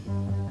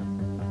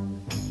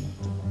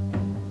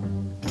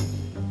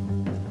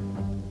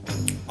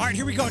right,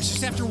 here we go. It's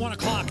just after 1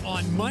 o'clock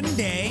on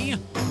Monday,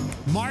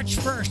 March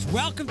 1st.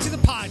 Welcome to the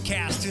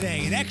podcast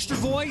today. An extra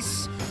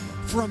voice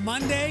for a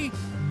Monday,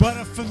 but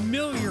a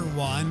familiar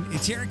one.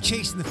 It's Eric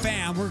Chase and the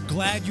fam. We're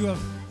glad you have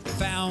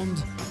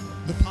found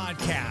the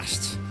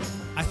podcast.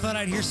 I thought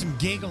I'd hear some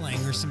giggling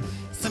or some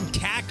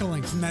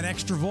cackling from that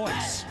extra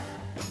voice.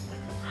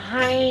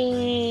 Hi.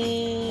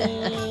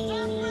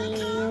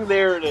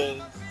 There it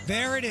is.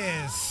 There it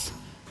is.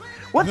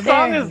 What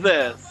song is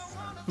this?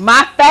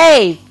 My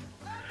fave.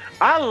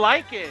 I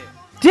like it.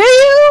 Do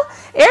you?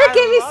 Eric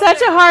gave me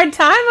such a hard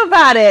time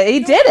about it. He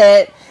did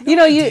it. You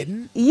know, you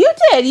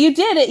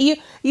did it.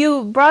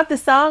 You brought the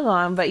song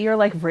on, but you're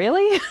like,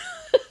 really?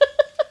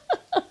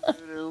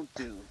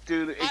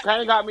 Dude, it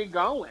kind of got me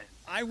going.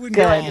 I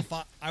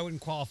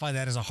wouldn't qualify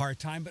that as a hard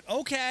time, but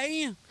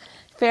okay.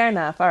 Fair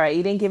enough. All right,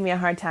 you didn't give me a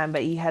hard time,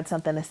 but you had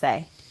something to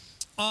say.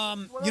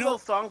 One of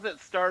those songs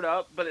that start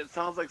up, but it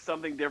sounds like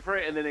something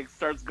different, and then it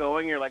starts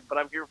going. You're like, but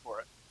I'm here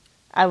for it.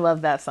 I love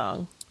that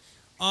song.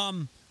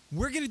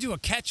 We're going to do a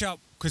catch-up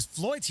because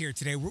Floyd's here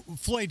today.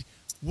 Floyd,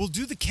 we'll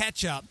do the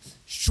catch-up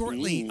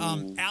shortly.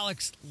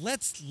 Alex,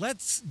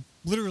 let's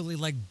literally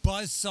like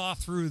buzzsaw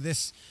through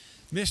this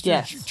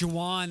Mr.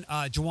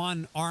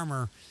 Juwan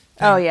Armour.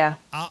 Oh yeah.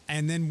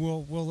 And then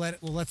we'll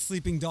let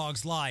sleeping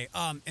dogs lie.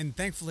 And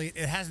thankfully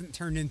it hasn't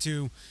turned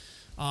into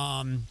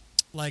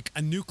like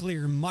a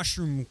nuclear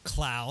mushroom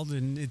cloud,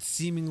 and it's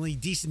seemingly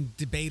decent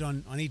debate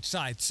on each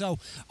side. So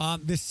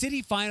the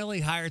city finally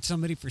hired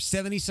somebody for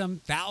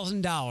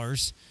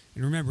 $70,000.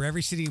 And remember,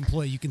 every city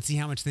employee, you can see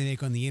how much they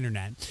make on the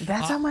internet.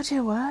 That's how much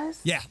it was?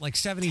 Yeah, like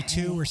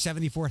 $72,000 or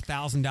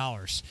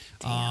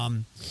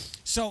 $74,000.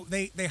 So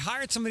they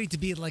hired somebody to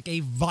be like a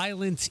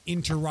violence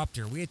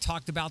interrupter. We had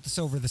talked about this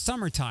over the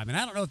summertime, and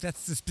I don't know if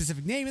that's the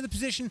specific name of the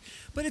position,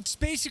 but it's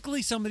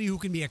basically somebody who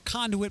can be a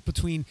conduit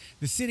between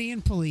the city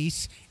and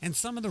police and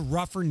some of the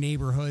rougher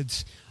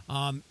neighborhoods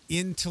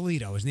in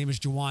Toledo. His name is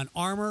Juwan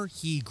Armour.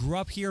 He grew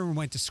up here and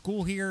went to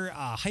school here,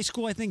 high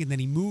school, I think, and then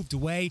he moved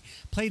away,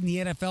 played in the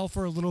NFL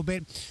for a little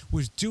bit,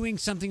 was doing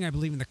something, I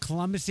believe, in the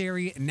Columbus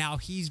area, and now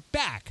he's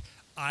back.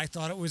 I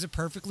thought it was a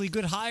perfectly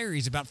good hire.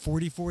 He's about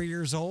 44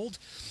 years old.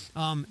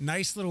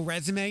 Nice little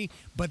resume,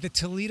 but the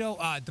Toledo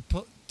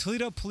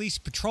Police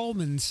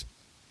Patrolmen's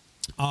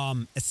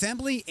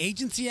Assembly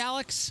Agency,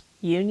 Alex?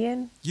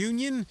 Union.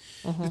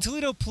 The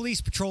Toledo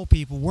Police Patrol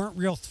people weren't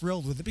real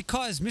thrilled with it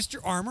because Mr.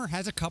 Armour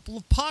has a couple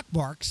of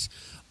pockmarks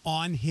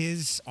on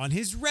his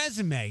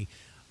resume.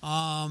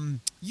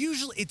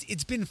 Usually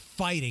it's been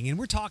fighting, and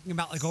we're talking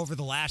about like over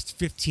the last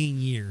 15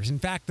 years. In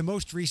fact, the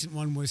most recent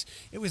one was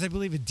I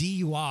believe a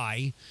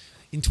DUI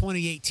in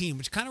 2018,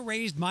 which kind of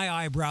raised my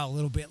eyebrow a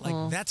little bit.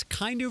 Like that's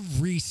kind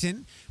of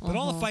recent, but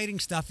all the fighting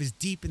stuff is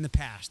deep in the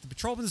past. The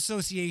Patrolmen's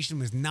Association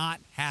was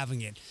not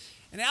having it.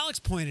 And Alex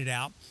pointed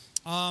out,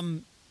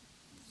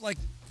 like,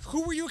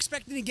 who were you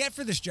expecting to get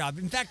for this job?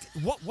 In fact,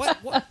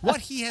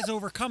 what he has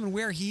overcome and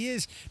where he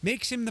is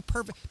makes him the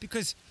perfect,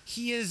 because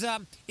he is,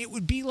 it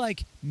would be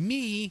like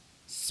me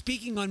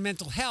speaking on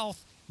mental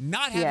health,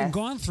 not having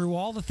gone through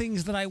all the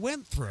things that I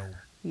went through.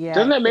 Yeah.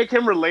 Doesn't that make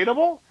him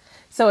relatable?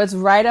 So it's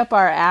right up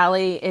our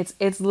alley.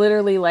 It's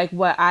literally like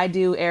what I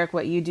do, Eric,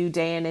 what you do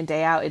day in and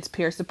day out. It's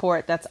peer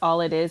support. That's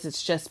all it is.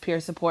 It's just peer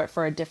support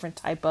for a different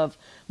type of,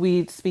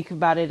 we speak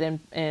about it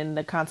in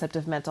the concept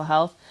of mental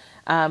health.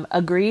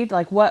 Agreed.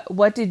 Like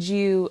what did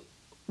you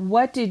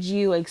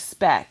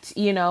expect?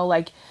 You know,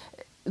 like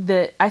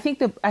I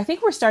think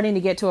we're starting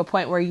to get to a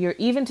point where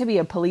even to be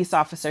a police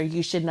officer,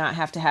 you should not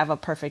have to have a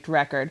perfect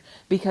record,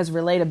 because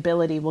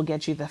relatability will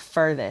get you the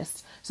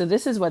furthest. So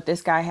this is what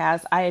this guy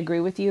has. I agree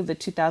with you. The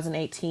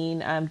 2018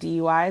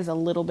 DUI is a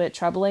little bit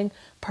troubling.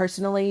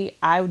 Personally,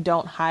 I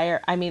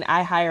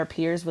hire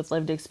peers with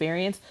lived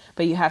experience,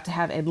 but you have to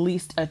have at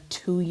least a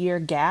 2-year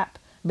gap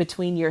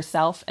between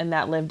yourself and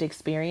that lived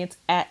experience,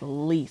 at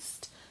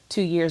least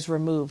 2 years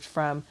removed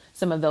from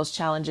some of those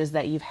challenges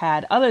that you've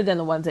had, other than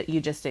the ones that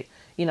you just,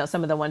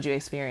 some of the ones you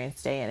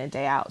experience day in and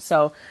day out.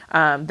 So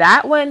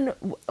that one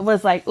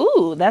was like,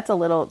 ooh, that's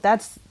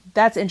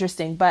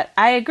interesting. But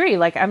I agree.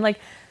 Like, I'm like,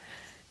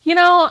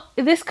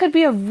 this could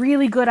be a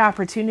really good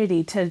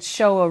opportunity to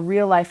show a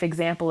real life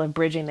example of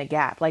bridging the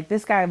gap. Like,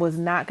 this guy was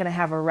not going to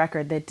have a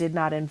record that did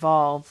not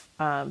involve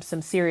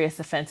some serious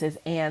offenses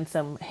and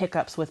some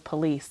hiccups with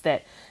police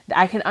that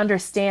I can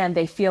understand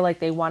they feel like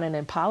they want an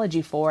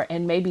apology for,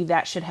 and maybe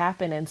that should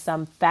happen in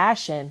some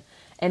fashion.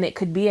 And it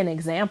could be an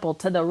example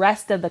to the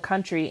rest of the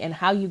country in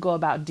how you go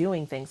about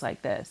doing things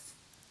like this.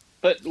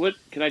 But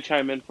can I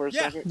chime in for a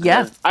second?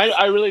 Yeah.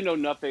 I really know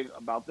nothing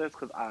about this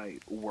because I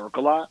work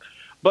a lot.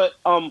 But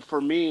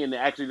for me, and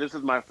actually this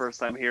is my first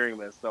time hearing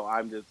this, so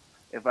I'm just,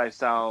 if I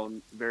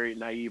sound very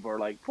naive or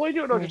like, boy, you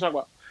don't know what you're talking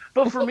about.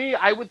 But for me,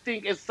 I would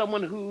think as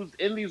someone who's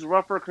in these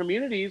rougher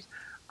communities,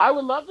 I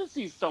would love to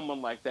see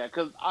someone like that.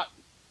 Because,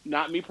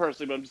 not me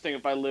personally, but I'm just saying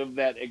if I live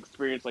that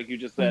experience, like you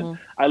just said,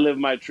 I live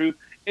my truth.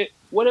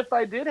 What if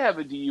I did have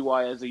a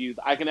DUI as a youth?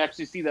 I can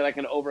actually see that I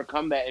can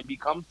overcome that and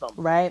become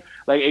something. Right.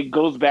 Like, it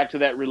goes back to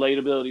that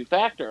relatability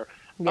factor.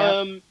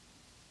 Yeah.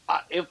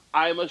 if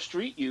I'm a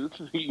street youth,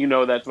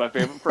 that's my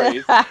favorite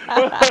phrase.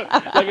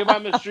 Like if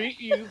I'm a street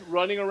youth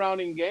running around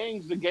in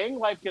gangs, the gang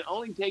life can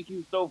only take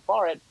you so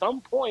far. At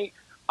some point,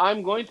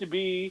 I'm going to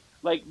be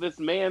like this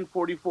man,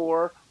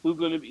 44, who's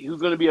going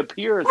to be a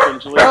peer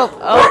essentially.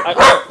 Oh, Like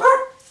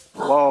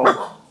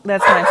whoa,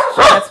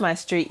 that's my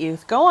street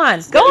youth. Go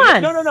on, go yeah,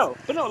 yeah, on. no,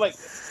 but no, like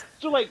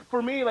so, like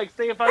for me, like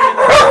say if I'm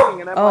in a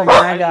gang and I'm Oh like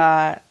my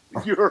God.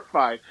 you're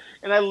fine,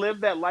 and I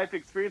live that life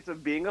experience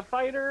of being a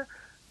fighter.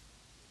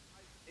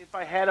 If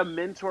I had a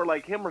mentor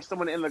like him or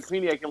someone in the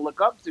community I can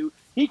look up to,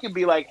 he could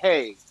be like,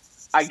 "Hey,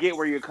 I get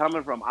where you're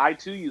coming from. I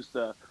too used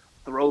to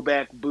throw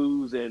back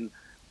booze and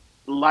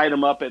light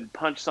them up and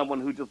punch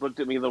someone who just looked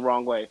at me the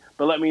wrong way.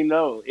 But let me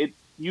know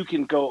you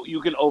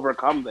can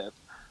overcome this."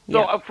 So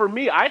Yeah. for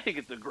me, I think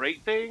it's a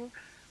great thing.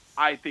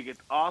 I think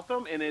it's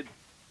awesome, and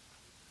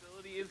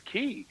ability is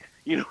key.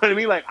 You know what I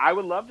mean? Like I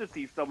would love to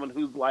see someone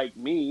who's like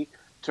me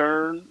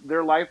turn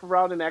their life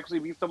around and actually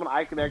be someone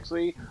I can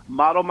actually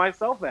model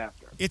myself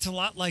after. It's a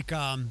lot like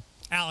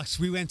Alex.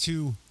 We went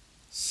to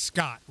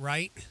Scott,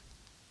 right?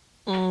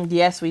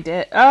 Yes, we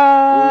did.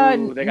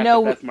 Ooh, they got the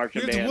No, best We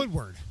marching went to band.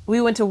 Woodward.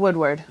 we went to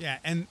Woodward. Yeah,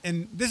 and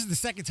this is the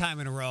second time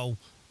in a row.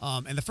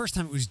 And the first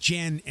time it was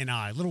Jen and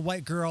I, little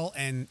white girl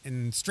and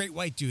straight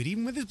white dude,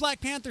 even with his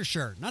Black Panther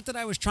shirt. Not that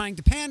I was trying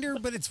to pander,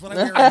 but it's what I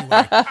wear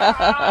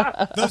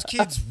anyway. Those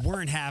kids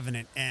weren't having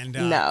it,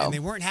 No. and they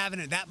weren't having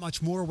it that much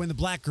more when the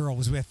black girl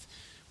was with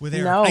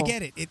Eric. No. I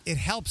get it. It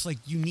helps. Like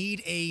you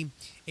need a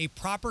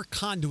proper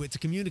conduit to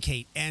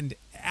communicate. And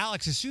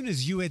Alex, as soon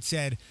as you had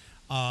said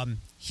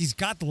he's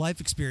got the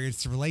life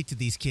experience to relate to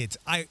these kids,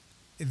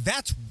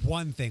 that's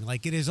one thing.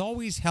 Like it is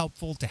always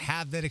helpful to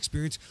have that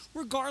experience,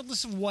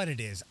 regardless of what it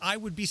is. I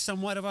would be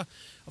somewhat of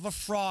a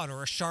fraud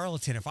or a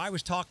charlatan if I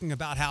was talking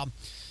about how,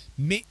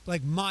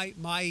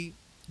 my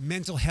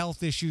mental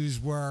health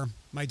issues were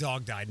my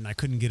dog died and I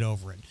couldn't get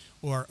over it,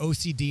 or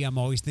OCD. I'm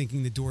always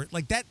thinking the door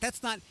like that.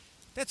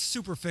 That's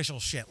superficial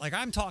shit. Like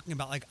I'm talking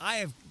about like I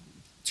have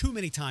too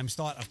many times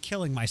thought of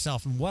killing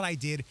myself and what I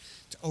did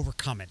to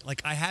overcome it.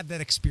 Like I have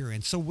that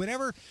experience. So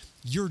whatever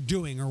you're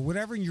doing or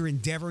whatever you're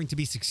endeavoring to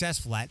be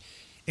successful at,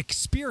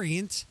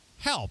 experience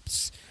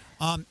helps.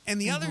 And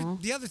the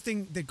other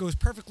thing that goes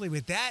perfectly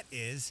with that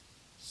is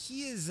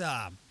he is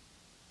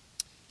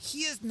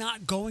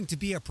not going to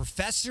be a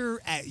professor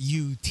at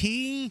UT.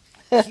 He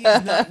is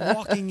not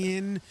walking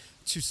in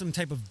to some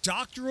type of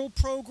doctoral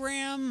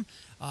program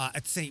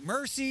at St.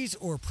 Mercy's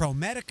or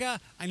ProMedica.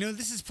 I know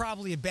this is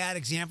probably a bad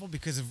example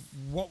because of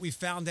what we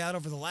found out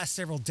over the last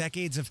several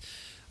decades of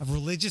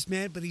religious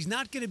men, but he's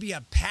not going to be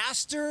a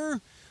pastor.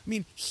 I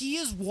mean, he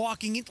is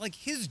walking in like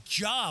his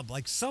job,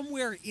 like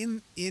somewhere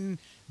in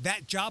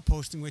that job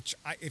posting, which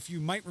if you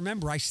might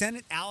remember, I sent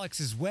it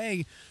Alex's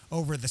way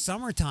over the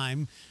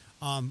summertime.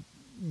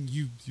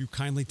 You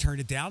kindly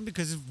turned it down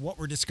because of what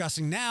we're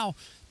discussing now,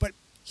 but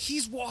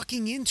he's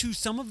walking into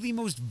some of the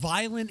most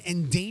violent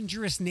and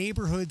dangerous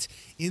neighborhoods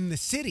in the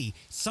city.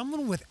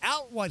 Someone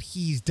without what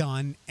he's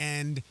done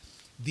and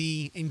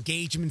the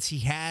engagements he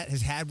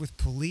has had with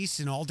police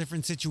in all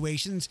different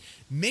situations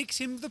makes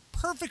him the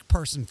perfect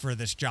person for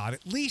this job,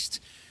 at least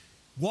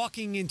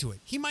walking into it.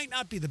 He might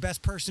not be the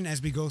best person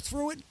as we go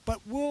through it,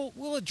 but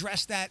we'll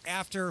address that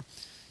after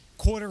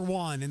quarter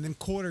one and then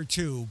quarter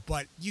two,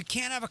 but you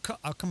can't have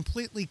a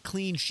completely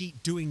clean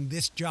sheet doing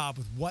this job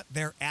with what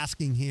they're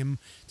asking him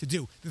to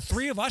do. The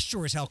three of us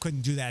sure as hell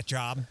couldn't do that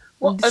job.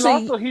 Well, and So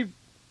also he's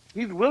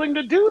willing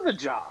to do the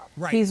job.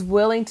 Right. he's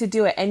willing to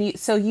do it. And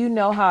so you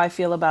know how I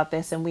feel about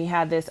this. And we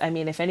had this. I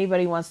mean, if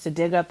anybody wants to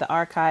dig up the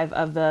archive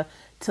of the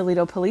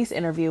Toledo police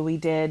interview we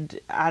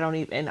did, I don't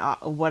even,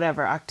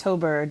 whatever,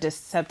 October,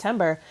 just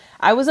September,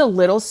 I was a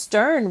little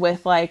stern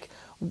with like,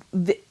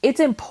 it's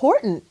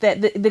important that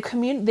the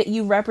community that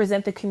you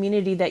represent the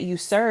community that you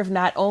serve,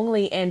 not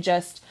only in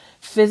just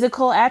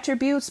physical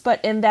attributes, but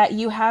in that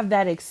you have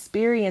that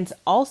experience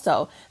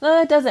also. Now,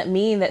 that doesn't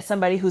mean that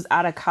somebody who's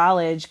out of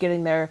college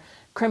getting their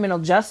criminal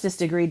justice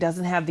degree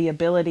doesn't have the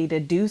ability to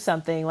do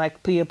something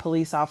like be a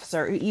police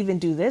officer or even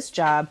do this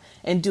job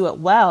and do it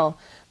well.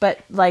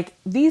 But like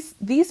these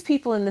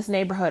people in this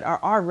neighborhood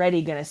are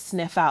already going to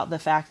sniff out the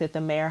fact that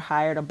the mayor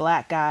hired a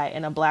black guy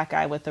and a black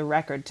guy with a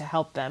record to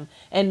help them,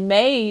 and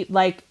may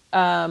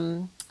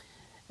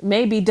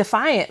be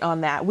defiant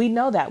on that. We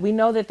know that. We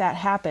know that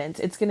happens.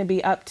 It's going to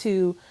be up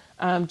to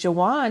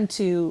Jawan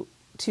to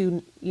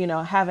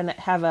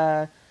have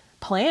a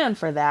plan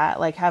for that,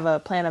 like have a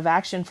plan of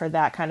action for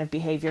that kind of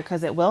behavior,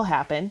 because it will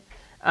happen.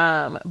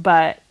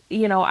 But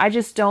I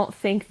just don't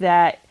think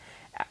that.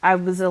 I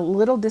was a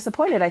little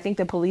disappointed. I think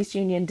the police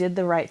union did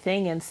the right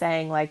thing in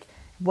saying like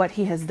what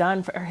he has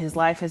done for his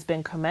life has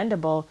been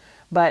commendable,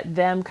 but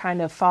them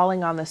kind of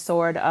falling on the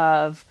sword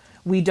of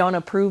we don't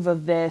approve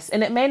of this.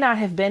 And it may not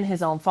have been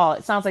his own fault.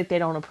 It sounds like they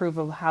don't approve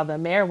of how the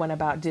mayor went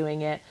about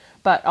doing it,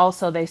 but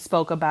also they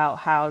spoke about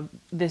how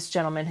this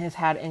gentleman has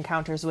had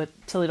encounters with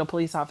Toledo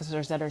police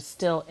officers that are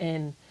still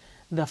in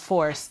the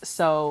force.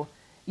 So,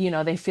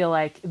 they feel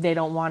like they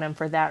don't want him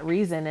for that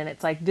reason. And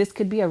it's like, this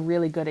could be a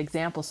really good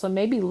example. So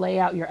maybe lay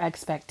out your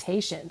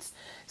expectations,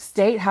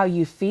 state how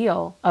you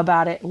feel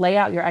about it, lay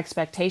out your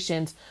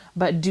expectations,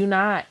 but do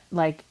not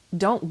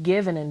don't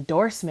give an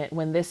endorsement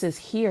when this is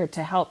here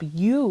to help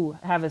you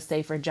have a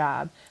safer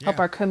job, help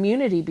Yeah. our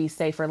community be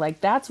safer. Like,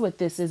 that's what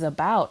this is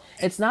about.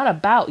 It's not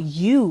about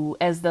you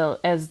as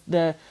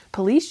the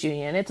police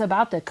union. It's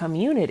about the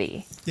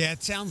community. Yeah,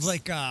 it sounds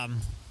like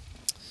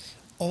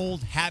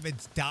old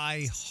habits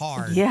die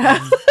hard.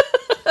 Yeah.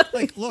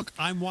 Like, look,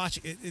 I'm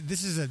watching.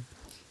 This is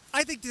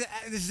I think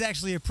this is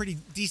actually a pretty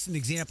decent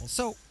example.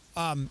 So,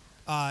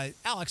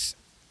 Alex,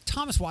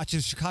 Thomas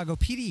watches Chicago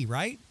PD,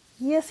 right?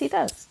 Yes, he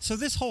does. So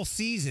this whole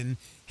season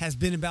has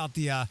been about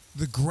the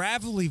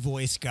gravelly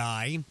voice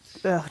guy.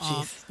 Oh,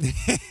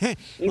 jeez.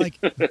 Like,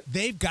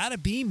 they've got to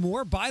be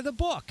more by the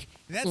book.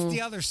 That's the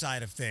other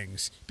side of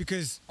things,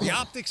 because the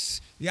optics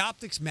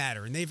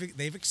matter, and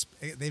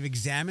they've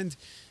examined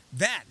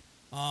that.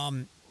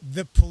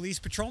 The Police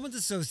Patrolmen's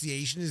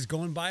Association is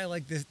going by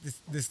like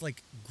this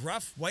like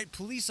gruff white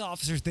police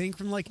officer thing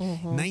from like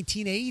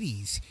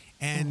 1980s,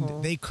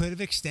 and they could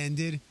have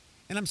extended.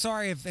 And I'm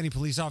sorry if any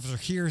police officer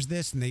hears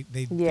this and they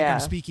think I'm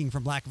speaking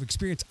from lack of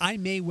experience. I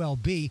may well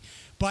be,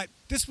 but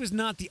this was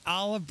not the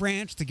olive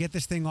branch to get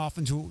this thing off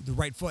into the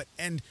right foot.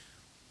 And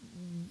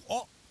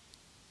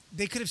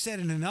they could have said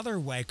it in another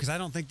way, because I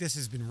don't think this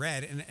has been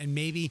read, and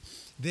maybe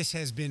this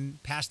has been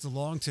passed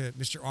along to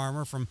Mr.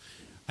 Armour from,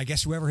 I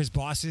guess, whoever his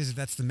boss is, if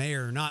that's the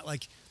mayor or not.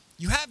 Like,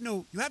 you have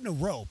no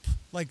rope.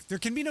 Like, there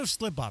can be no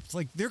slip ups.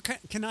 Like, there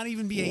cannot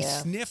even be a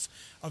sniff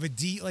of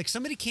like,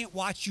 somebody can't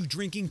watch you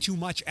drinking too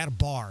much at a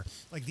bar.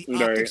 Like, the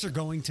optics are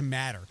going to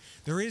matter.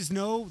 There is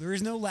no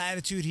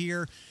latitude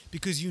here,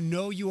 because you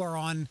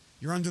are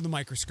you're under the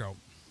microscope.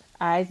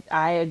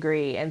 I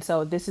agree. And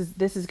so this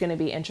is going to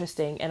be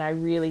interesting, and I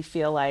really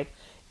feel like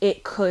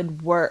it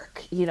could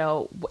work.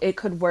 It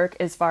could work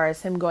as far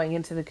as him going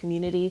into the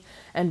community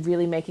and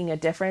really making a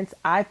difference.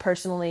 I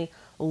personally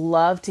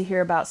love to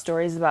hear about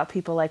stories about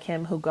people like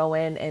him who go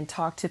in and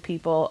talk to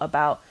people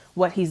about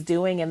what he's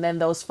doing, and then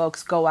those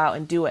folks go out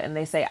and do it, and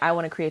they say, I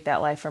want to create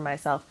that life for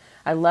myself.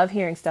 I love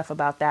hearing stuff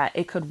about that.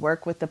 It could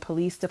work with the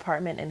police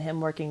department and him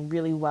working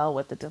really well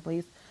with the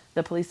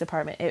police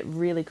department. It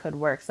really could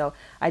work. So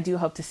I do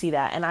hope to see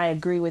that. And I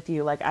agree with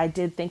you. Like, I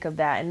did think of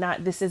that,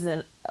 and this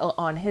isn't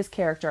on his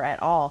character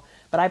at all,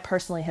 but I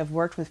personally have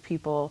worked with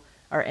people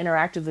or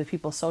interacted with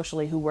people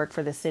socially who work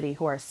for the city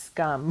who are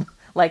scum.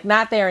 Like,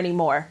 not there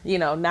anymore,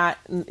 not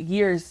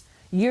years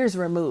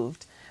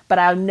removed. But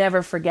I'll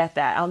never forget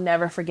that. I'll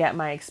never forget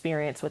my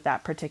experience with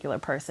that particular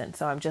person.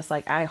 So I'm just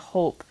like, I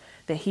hope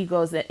that he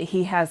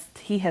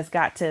has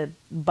got to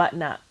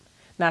button up.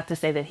 Not to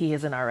say that he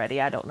isn't already.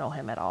 I don't know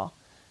him at all.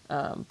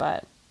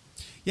 But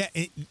yeah,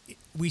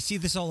 we see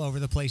this all over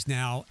the place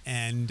now,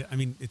 and I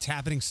mean, it's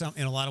happening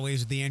in a lot of ways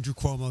with the Andrew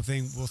Cuomo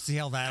thing. We'll see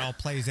how that all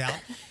plays out.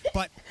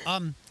 But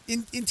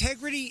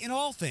integrity in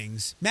all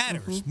things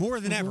matters more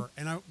than ever,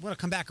 and I want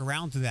to come back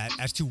around to that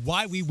as to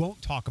why we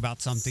won't talk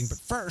about something. But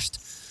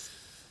first,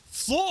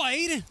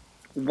 Floyd,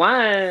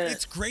 what?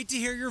 It's great to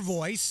hear your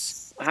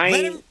voice.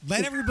 Hi.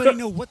 Let everybody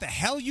know what the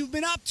hell you've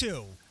been up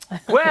to.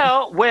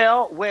 Well.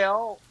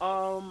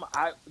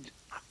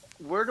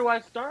 Where do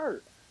I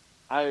start?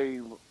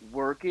 I'm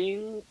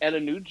working at a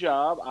new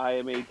job. I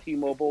am a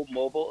T-Mobile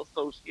mobile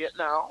associate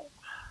now,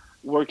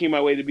 working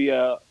my way to be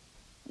a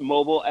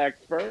mobile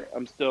expert.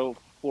 I'm still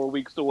 4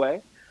 weeks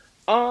away.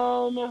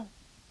 A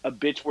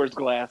bitch wears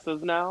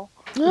glasses now.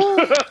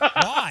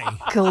 Why?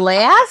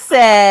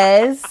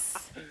 Glasses.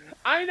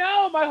 I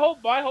know. My whole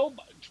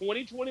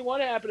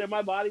 2021 happened, and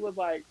my body was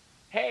like,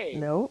 "Hey,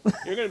 nope.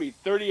 You're gonna be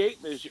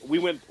 38 this year."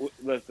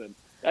 Listen.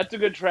 That's a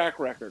good track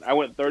record. I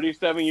went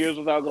 37 years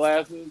without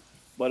glasses,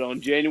 but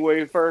on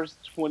January 1st,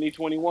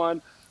 2021,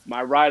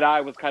 my right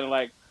eye was kind of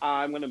like,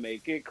 I'm going to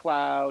make it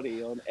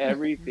cloudy on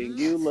everything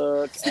you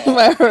look at.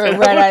 My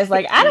right eye's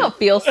like, I don't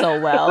feel so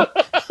well.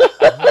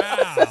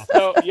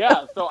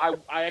 Wow. So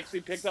I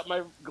actually picked up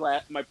my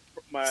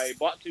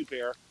bought 2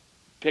 pair,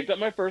 picked up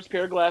my first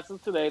pair of glasses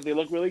today. They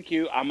look really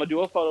cute. I'm going to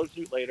do a photo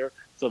shoot later,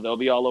 so they'll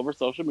be all over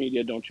social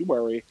media. Don't you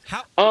worry.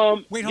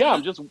 Wait, hold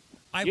on.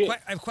 I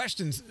have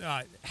questions.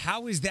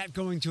 How is that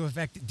going to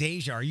affect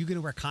Deja? Are you going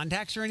to wear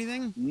contacts or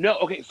anything? No.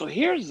 Okay, so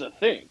here's the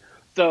thing.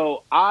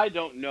 So I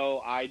don't know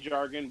eye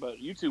jargon, but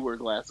you two wear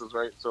glasses,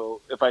 right? So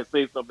if I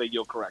say something,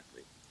 you'll correct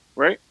me,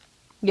 right?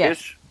 Yes.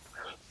 Ish?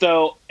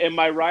 So in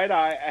my right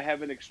eye, I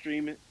have an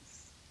extreme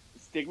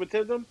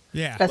stigmatism.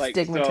 Yeah.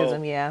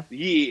 Astigmatism, yeah.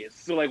 Yeah.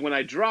 So like when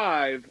I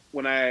drive,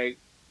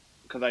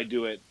 because I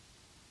do it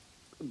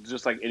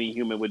just like any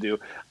human would do,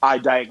 I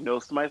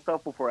diagnose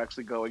myself before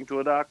actually going to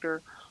a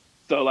doctor.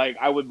 So, like,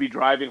 I would be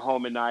driving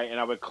home at night, and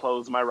I would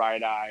close my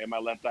right eye, and my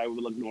left eye would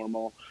look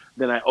normal.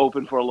 Then I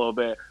open for a little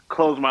bit,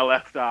 close my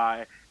left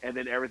eye, and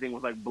then everything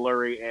was, like,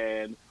 blurry,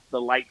 and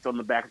the lights on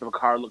the back of the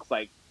car looks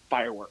like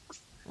fireworks.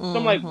 So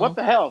I'm like, what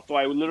the hell? So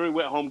I literally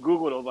went home,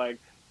 Googled, I was like,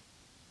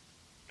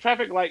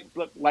 traffic light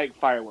look like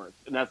fireworks.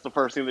 And that's the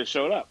first thing that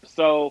showed up.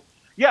 So,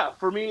 yeah,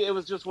 for me, it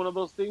was just one of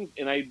those things.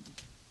 And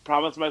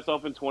promised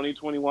myself in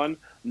 2021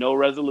 no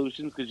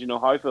resolutions because you know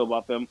how I feel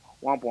about them.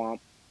 Womp womp.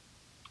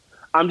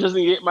 I'm just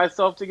gonna get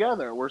myself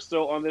together. We're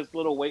still on this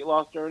little weight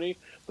loss journey,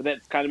 but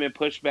that's kind of been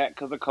pushed back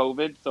because of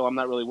COVID, so I'm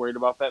not really worried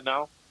about that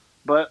now.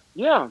 But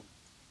yeah,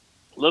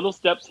 little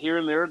steps here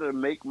and there to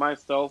make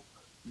myself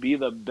be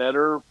the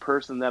better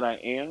person that I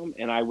am.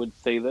 And I would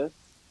say this: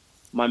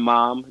 my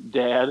mom,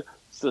 dad,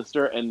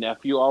 sister, and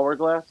nephew all wear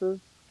glasses.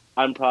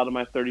 I'm proud of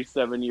my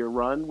 37-year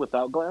run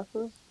without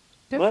glasses.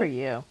 Good for But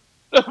you.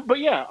 but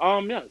yeah,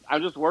 yeah,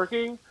 I'm just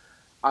working.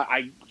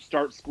 I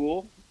start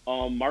school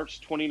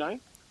March 29th.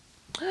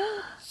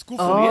 School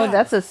for Oh, Yeah.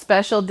 that's a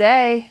special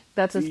day.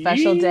 That's a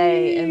special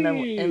day in the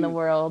Yee.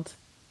 world.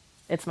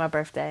 It's my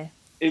birthday.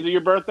 Is it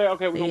your birthday?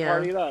 Okay, we're gonna Yeah.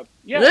 party it up.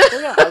 Yeah, so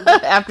yeah, I'm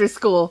just After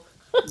school.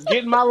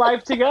 getting my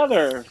life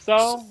together.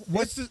 So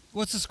What's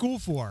the school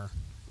for?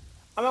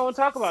 I don't want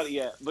to talk about it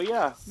yet, but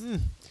yeah.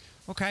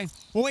 Okay.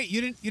 Well, wait. You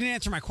didn't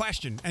answer my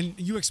question, and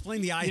you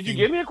explained the eye Did thing.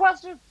 you give me a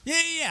question?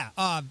 Yeah.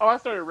 Oh, I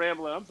started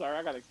rambling. I'm sorry.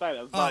 I got excited.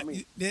 It's about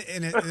me.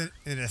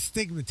 And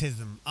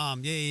astigmatism.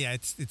 Yeah.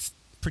 It's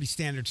pretty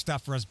standard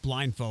stuff for us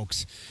blind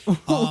folks. But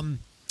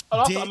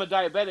also, Did I'm a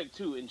diabetic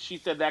too, and she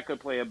said that could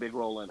play a big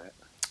role in it.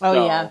 Oh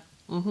So,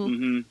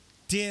 yeah.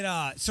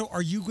 did so?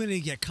 Are you going to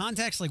get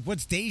contacts? Like,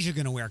 what's Deja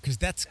going to wear? Because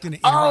that's going to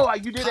Oh,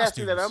 interrupt you did ask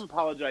me that. I costumes.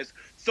 apologize.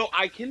 So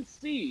I can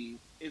see.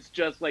 It's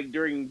just like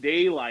during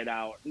daylight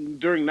out,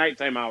 during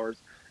nighttime hours.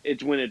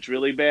 It's when it's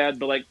really bad.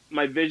 But like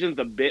my vision's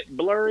a bit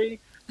blurry.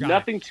 Got it.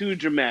 Nothing too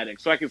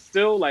dramatic. So I can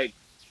still like.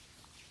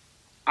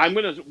 I'm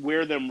gonna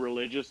wear them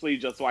religiously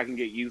just so I can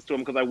get used to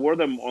them because I wore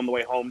them on the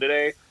way home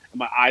today, and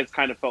my eyes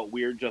kind of felt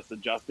weird just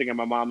adjusting. And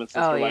my mom and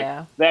sister Oh were like,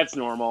 yeah. "That's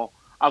normal."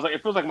 I was like,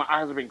 "It feels like my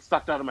eyes are being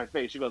sucked out of my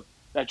face." She goes,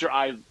 "That's your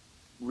eyes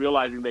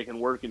realizing they can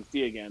work and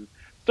see again."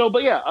 So,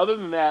 but yeah, other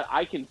than that,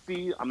 I can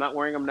see. I'm not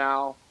wearing them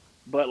now,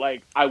 but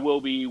like I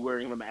will be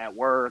wearing them at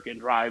work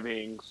and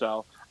driving.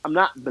 So I'm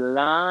not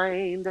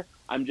blind.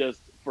 I'm just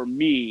for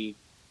me.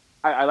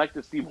 I like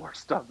to see more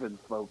stuff in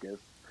focus.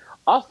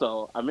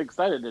 Also, I'm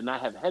excited to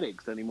not have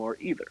headaches anymore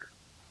either.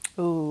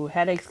 Ooh,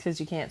 headaches because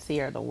you can't see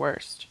are the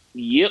worst.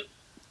 Yep,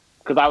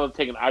 because I was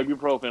taking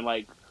ibuprofen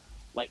like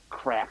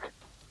crack,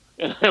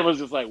 and I was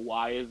just like,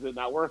 why is it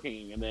not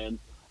working? And then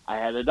I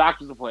had a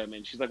doctor's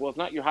appointment. She's like, well, it's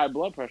not your high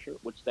blood pressure,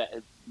 which that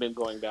has been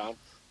going down.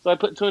 So I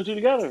put two and two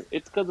together.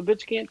 It's because the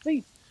bitch can't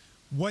see.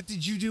 What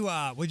did you do?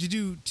 What'd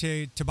you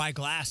do to buy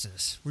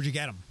glasses? Where'd you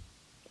get them?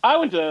 I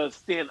went to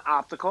Stan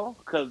Optical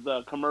because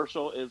the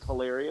commercial is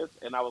hilarious,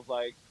 and I was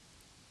like,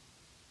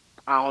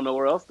 I don't know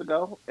where else to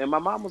go. And my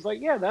mom was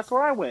like, yeah, that's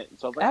where I went.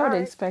 So I was like, I all would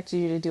right, expect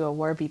you to do a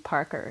Warby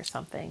Parker or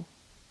something.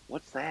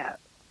 what's that?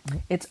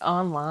 It's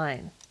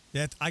online.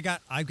 Yeah, I've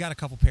got a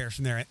couple pairs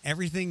from there.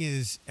 Every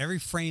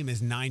frame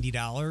is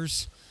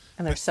 $90.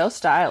 And they're so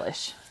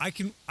stylish. I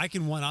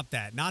can one up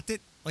that. Not that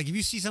like if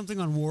you see something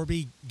on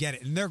Warby, get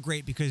it, and they're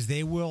great because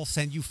they will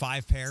send you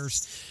 5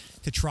 pairs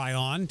to try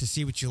on to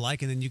see what you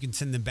like, and then you can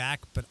send them back.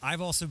 But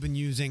I've also been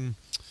using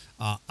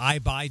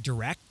iBuy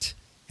Direct,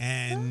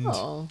 and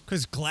Oh.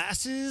 because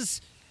glasses,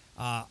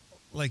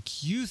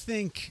 like you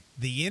think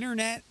the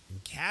internet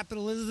and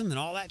capitalism and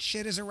all that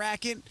shit is a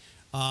racket,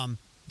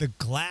 the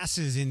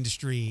glasses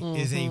industry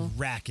is a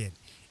racket.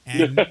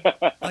 And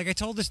like I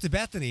told this to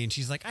Bethany, and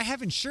she's like, "I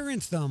have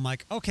insurance though." I'm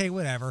like, "Okay,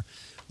 whatever."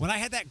 When I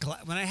had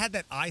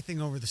that eye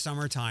thing over the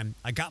summertime,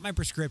 I got my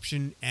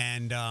prescription,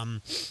 and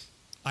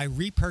I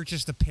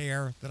repurchased a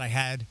pair that I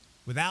had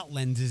without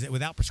lenses,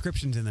 without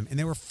prescriptions in them, and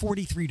they were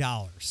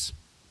 $43.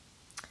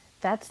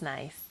 That's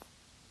nice.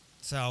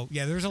 So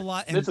yeah, there's a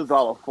lot, and This is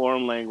all a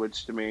foreign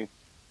language to me.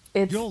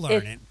 you'll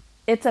learn it.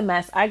 It's a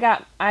mess. I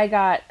got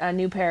a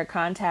new pair of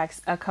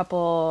contacts a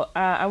couple.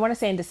 I want to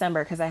say in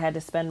December because I had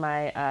to spend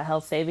my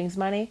health savings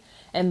money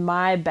and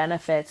my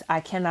benefits. I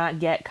cannot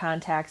get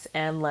contacts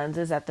and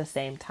lenses at the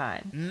same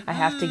time. I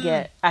have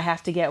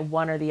to get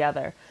one or the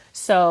other.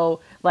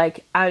 So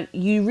like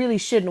you really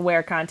shouldn't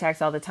wear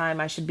contacts all the time.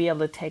 I should be able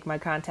to take my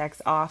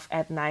contacts off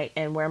at night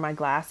and wear my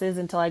glasses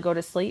until I go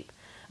to sleep.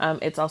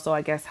 It's also,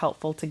 I guess,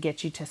 helpful to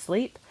get you to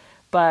sleep.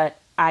 But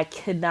I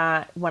could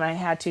not, when I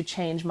had to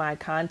change my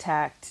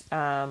contact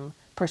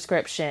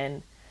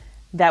prescription,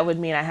 that would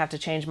mean I have to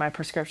change my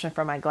prescription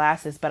for my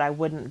glasses, but I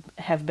wouldn't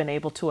have been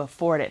able to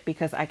afford it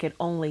because I could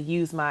only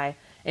use my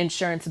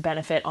insurance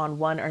benefit on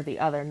one or the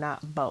other,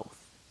 not both.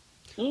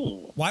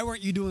 Why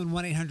weren't you doing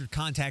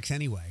 1-800-contacts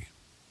anyway?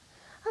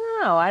 I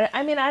don't know.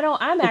 I mean,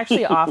 I'm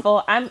actually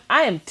awful. I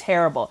am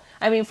terrible.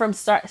 I mean, from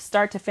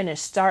start to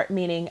finish, start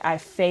meaning I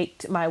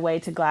faked my way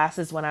to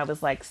glasses when I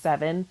was like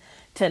 7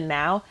 to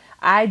now.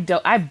 I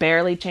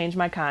barely change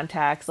my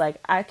contacts. Like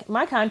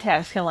my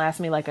contacts can last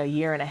me like a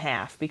year and a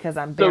half because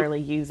I'm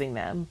barely using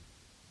them.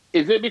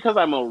 Is it because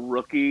I'm a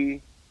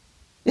rookie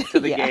to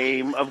the Yeah.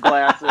 game of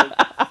glasses?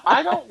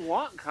 I don't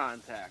want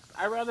contacts.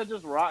 I'd rather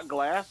just rock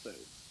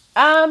glasses.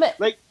 Um,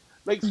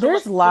 Like, so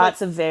there's like,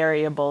 lots of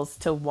variables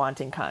to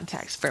wanting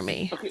contacts for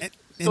me. Okay, And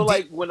so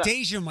like when I,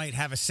 Deja might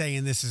have a say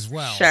in this as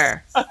well.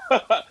 Sure.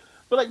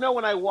 But like no,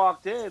 when I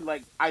walked in,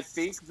 like I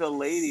think the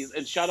ladies,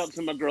 and shout out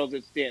to my girls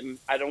at Stanton.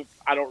 I don't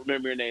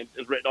remember your names.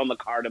 It's written on the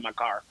card in my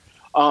car.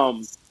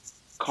 Um,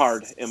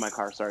 card in my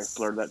car. Sorry,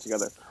 blurred that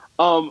together.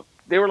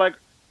 They were like,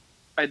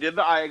 I did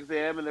the eye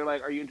exam, and they're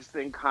like, "Are you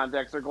interested in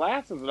contacts or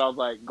glasses?" And I was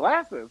like,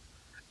 "Glasses."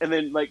 And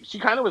then like she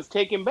kind of was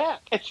taken back,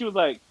 and she was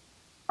like,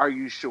 "Are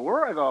you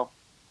sure?" I go,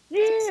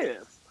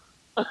 "Yes."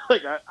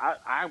 Like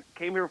I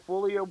came here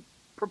fully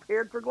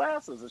prepared for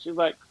glasses, and she's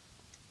like,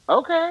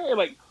 "Okay." And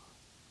like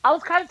I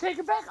was kind of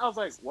taken back. I was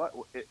like, "What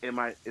am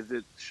I? Is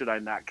it? Should I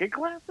not get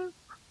glasses?"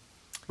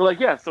 But like,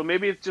 yeah. So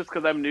maybe it's just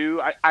because I'm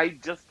new. I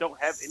just don't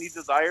have any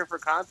desire for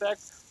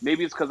contacts.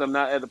 Maybe it's because I'm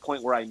not at the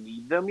point where I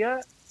need them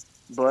yet.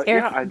 But yeah,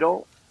 Eric, I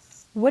don't.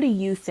 what do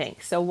you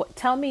think? So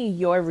tell me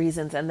your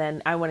reasons, and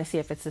then I want to see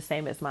if it's the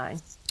same as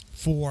mine.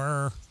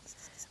 For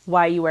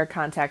Why you wear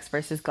contacts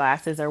versus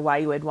glasses, or why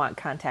you would want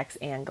contacts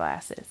and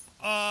glasses.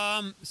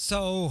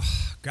 so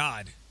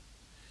God,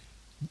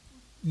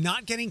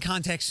 not getting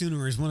contacts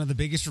sooner is one of the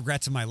biggest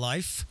regrets of my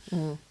life.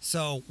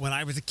 So when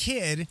I was a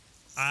kid,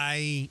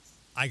 I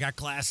got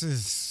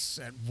glasses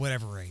at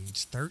whatever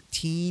age,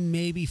 13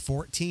 maybe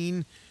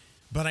 14,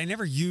 but I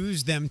never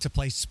used them to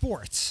play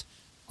sports.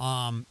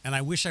 And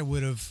I wish I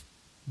would have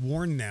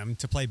worn them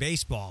to play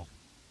baseball.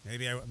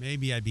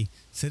 Maybe I'd be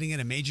sitting in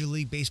a Major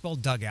League Baseball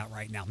dugout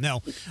right now.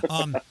 No,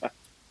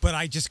 but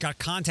I just got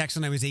contacts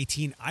when I was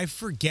 18. I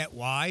forget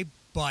why,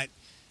 but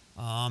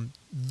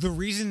the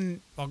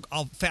reason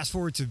I'll fast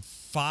forward to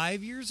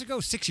 5 years ago,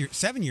 6 years,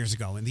 7 years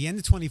ago, in the end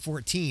of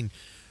 2014,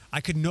 I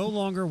could no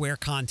longer wear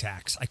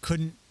contacts. I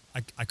couldn't.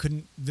 I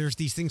couldn't. There's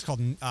these things called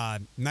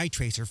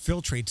nitrates or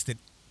filtrates that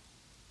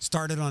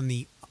started on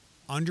the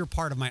under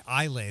part of my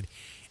eyelid,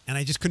 and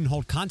I just couldn't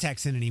hold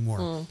contacts in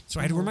anymore. So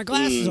I had to wear my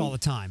glasses all the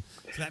time.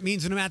 So that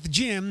means when I'm at the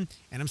gym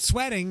and I'm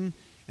sweating,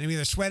 and I'm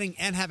either sweating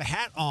and have a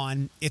hat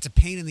on, it's a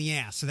pain in the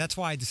ass. So that's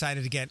why I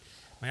decided to get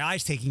my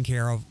eyes taken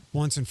care of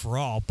once and for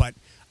all. But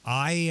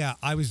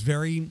I was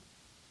very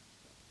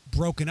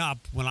broken up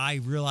when I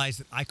realized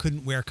that I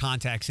couldn't wear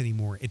contacts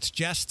anymore. It's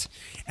just,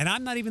 and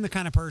I'm not even the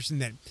kind of person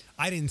that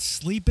I didn't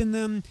sleep in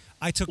them.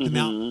 I took them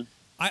out.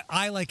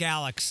 I like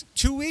Alex.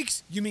 2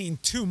 weeks? You mean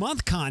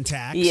 2-month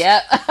contacts?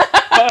 Yep.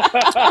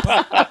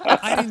 But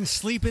I didn't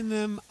sleep in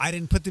them. I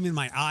didn't put them in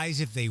my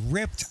eyes if they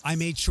ripped. I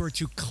made sure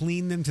to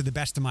clean them to the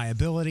best of my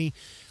ability.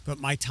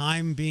 But my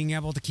time being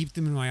able to keep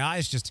them in my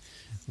eyes just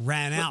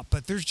ran out.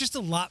 But there's just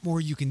a lot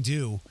more you can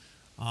do.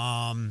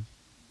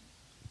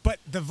 But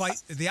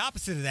the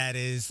opposite of that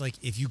is, like,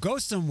 if you go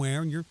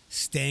somewhere and you're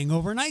staying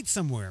overnight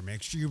somewhere,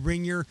 make sure you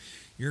bring your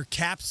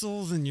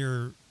capsules and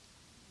your.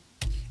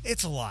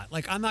 It's a lot.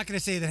 Like, I'm not going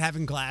to say that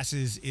having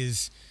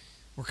glasses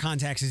or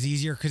contacts is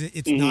easier, because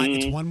it's not.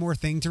 It's one more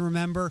thing to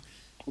remember.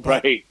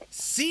 Right.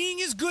 Seeing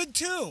is good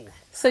too.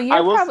 So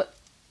you're probably.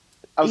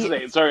 I was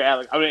saying, sorry,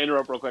 Alex. I'm going to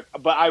interrupt real quick,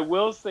 but I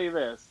will say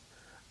this: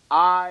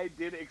 I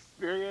did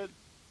experience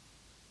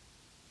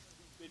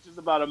bitches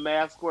about a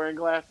mask wearing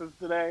glasses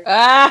today.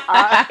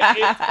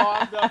 It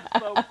calmed up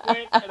so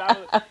quick,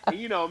 and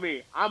you know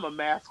me, I'm a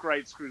mask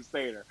rights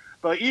crusader.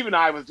 But even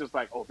I was just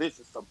like, "Oh, this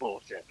is some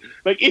bullshit."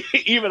 Like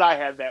even I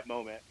had that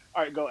moment.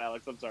 All right, go,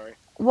 Alex. I'm sorry.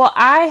 Well,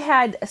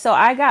 I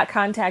got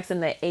contacts in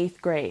the 8th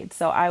grade,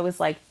 so I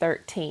was like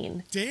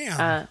 13.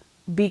 Damn.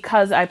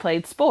 Because I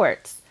played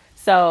sports.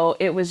 So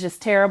it was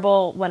just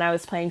terrible when I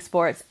was playing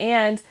sports,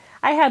 and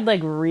I had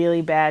like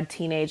really bad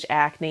teenage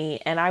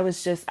acne, and I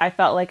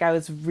felt like I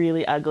was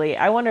really ugly.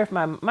 I wonder if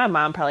my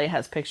mom probably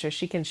has pictures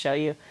she can show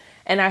you.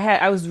 And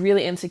I was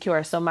really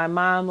insecure. So my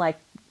mom like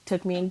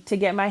took me to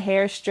get my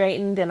hair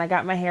straightened, and I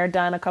got my hair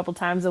done a couple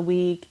times a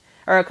week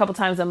or a couple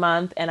times a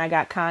month, and I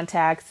got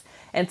contacts.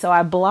 And so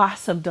I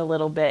blossomed a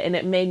little bit, and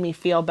it made me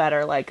feel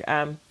better, like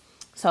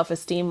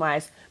self-esteem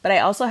wise. But I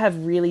also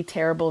have really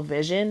terrible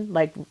vision,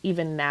 like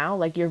even now,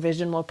 like your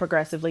vision will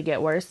progressively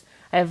get worse.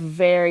 I have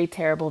very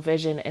terrible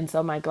vision, and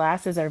so my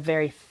glasses are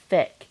very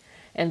thick.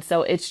 And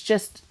so it's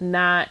just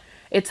not,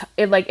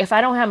 like if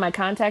I don't have my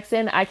contacts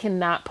in, I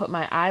cannot put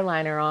my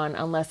eyeliner on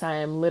unless I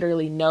am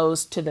literally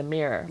nose to the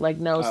mirror, like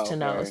nose to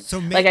nose. So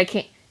like I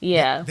can't,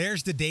 yeah.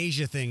 There's the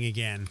Deja thing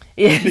again.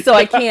 Yeah, so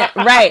I can't,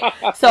 right.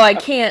 So I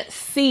can't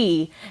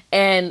see.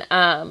 And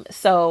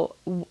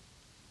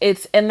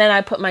and then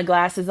I put my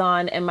glasses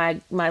on, and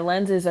my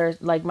lenses are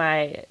like,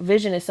 my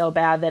vision is so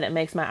bad that it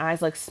makes my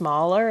eyes look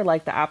smaller,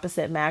 like the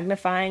opposite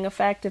magnifying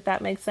effect, if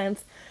that makes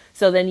sense.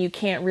 So then you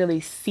can't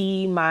really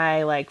see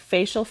my like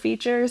facial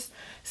features.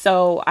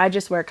 So I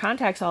just wear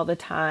contacts all the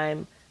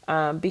time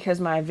because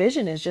my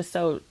vision is just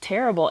so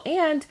terrible.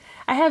 And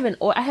I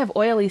have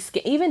oily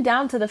skin, even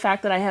down to the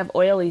fact that I have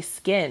oily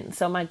skin.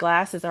 So my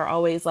glasses are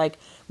always like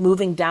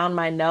moving down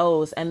my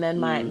nose, and then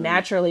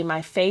naturally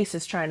my face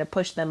is trying to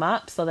push them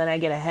up, so then I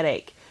get a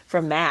headache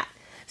from that.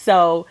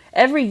 So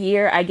every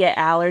year I get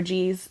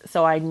allergies,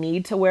 so I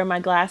need to wear my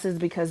glasses,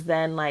 because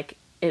then like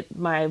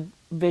my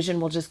vision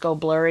will just go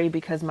blurry,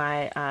 because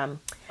my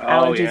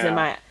allergies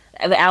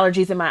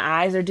in my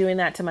eyes are doing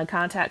that to my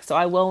contacts. So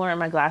I will wear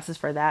my glasses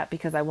for that,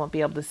 because I won't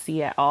be able to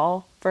see at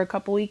all for a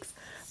couple weeks.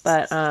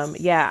 But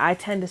yeah, I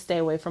tend to stay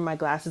away from my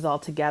glasses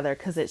altogether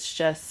because it's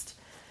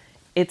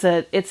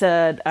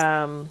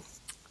a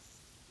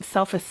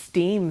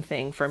self-esteem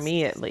thing for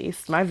me, at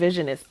least. My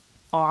vision is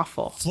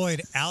awful.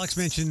 Floyd, Alex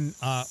mentioned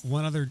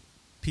one other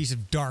piece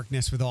of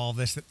darkness with all of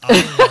this that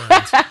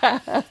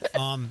I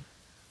learned.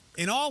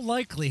 In all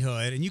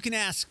likelihood, and you can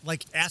ask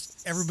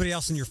everybody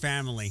else in your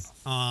family,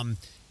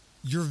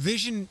 your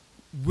vision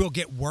will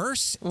get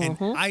worse, and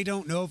I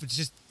don't know if it's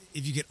just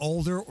if you get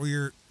older or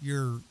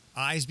your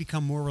eyes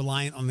become more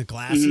reliant on the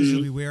glasses,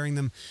 you'll be wearing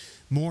them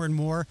more and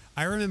more.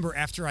 I remember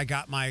after I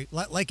got my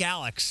like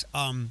Alex,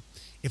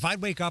 if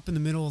I'd wake up in the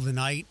middle of the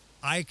night,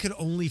 I could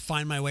only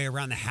find my way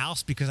around the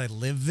house because I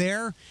lived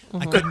there.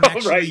 I couldn't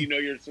actually, right, you know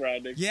your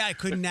surroundings. Yeah, I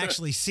couldn't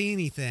actually see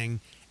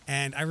anything.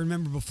 And I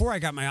remember before I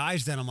got my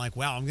eyes done, I'm like,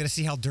 wow, I'm going to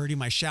see how dirty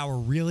my shower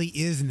really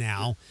is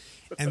now.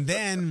 And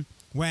then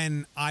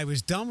when I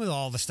was done with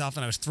all the stuff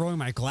and I was throwing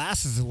my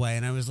glasses away,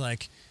 and I was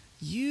like,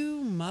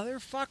 you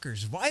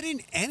motherfuckers, why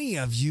didn't any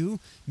of you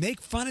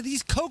make fun of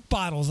these Coke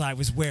bottles I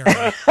was wearing?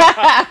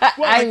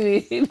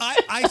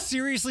 I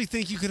seriously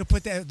think you could have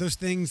put those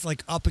things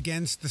like up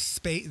against the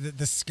sky,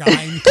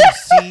 and you could have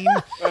seen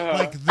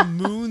like the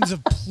moons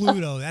of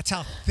Pluto. That's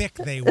how thick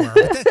they were.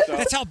 But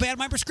that's how bad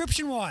my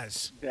prescription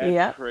was.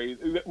 That's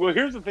crazy. Well,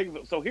 here's the thing.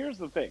 So here's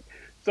the thing.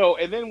 So,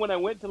 and then when I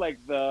went to like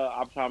the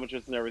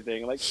optometrist and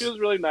everything, like she was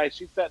really nice.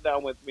 She sat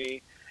down with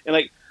me, and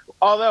like,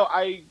 although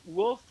I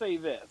will say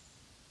this.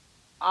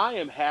 I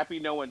am happy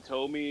no one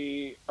told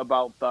me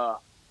about the,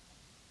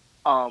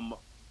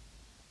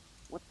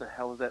 what the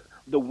hell is that?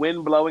 The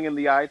wind blowing in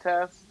the eye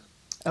test.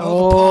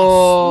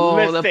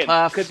 The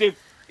puff. Because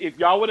if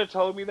y'all would have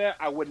told me that,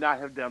 I would not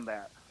have done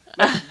that.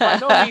 Like, by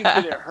no means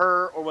did it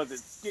hurt or was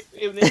it?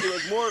 It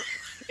was more.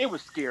 It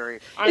was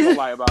scary. I ain't gonna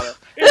lie about it.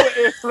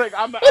 It's like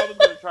I was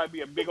gonna try to be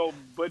a big old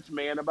butch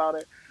man about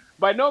it.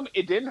 By no,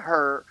 it didn't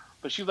hurt.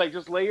 But she was like,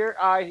 just lay your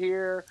eye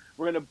here.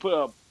 We're gonna put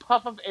a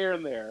puff of air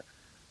in there.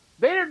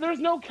 There's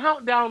no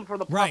countdown for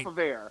the puff of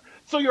air.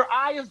 So your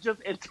eye is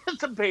just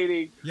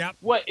anticipating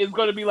what is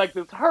going to be like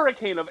this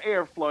hurricane of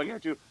air flowing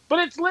at you. But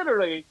it's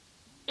literally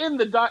in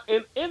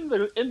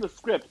the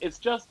script, it's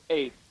just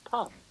a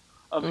puff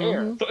of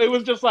air. So it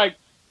was just like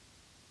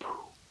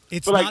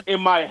in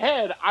my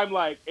head, I'm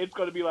like, it's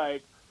going to be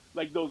like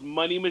those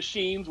money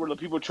machines where the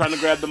people are trying to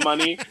grab the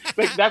money.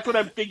 Like that's what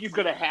I'm thinking is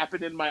going to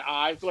happen in my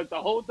eye. So like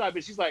the whole time,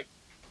 and she's like,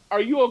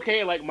 "Are you okay?"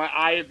 And like my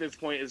eye at this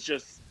point is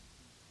just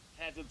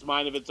has its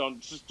mind of its own,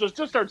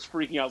 just starts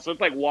freaking out. So it's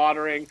like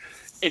watering.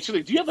 And she's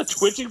like, "Do you have a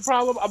twitching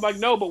problem?" I'm like,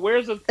 "No, but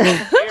where's this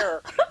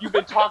air you've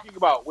been talking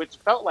about?" Which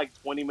felt like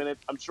 20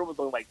 minutes. I'm sure it was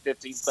only like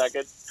 15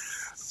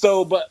 seconds.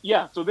 So, but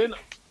yeah. So then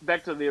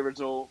back to the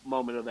original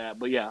moment of that.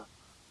 But yeah.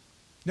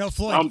 No,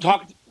 Floyd,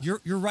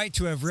 you're right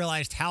to have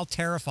realized how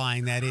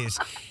terrifying that is.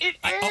 It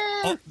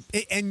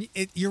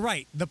is. You're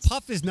right. The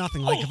puff is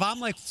nothing. Like if I'm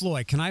like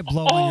Floyd, can I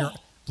blow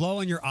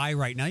on your eye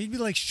right now? You'd be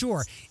like,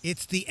 sure.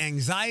 It's the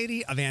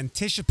anxiety of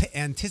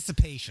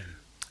anticipation.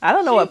 I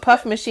don't know what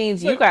puff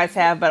machines you guys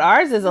have, but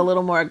ours is a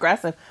little more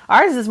aggressive.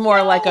 Ours is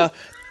more like a.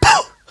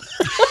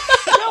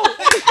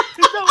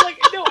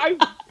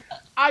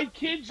 I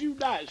kid you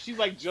not. She's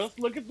like, just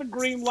look at the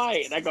green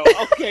light. And I go,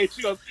 okay.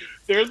 She goes,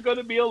 there's going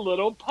to be a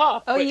little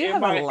puff. Oh, but you in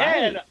have my a light.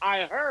 head,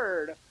 I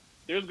heard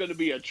there's going to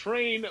be a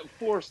train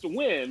forced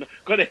wind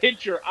going to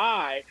hit your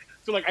eye.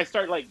 So like I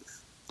start like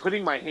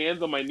putting my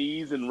hands on my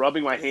knees and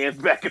rubbing my hands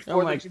back and forth.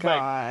 Oh my and she's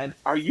God. like,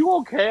 are you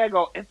okay? I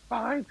go, it's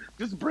fine.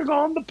 Just bring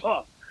on the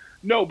puff.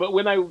 No, but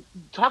when I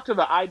talked to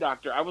the eye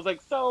doctor, I was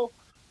like, so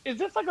is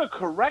this like a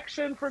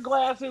correction for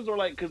glasses or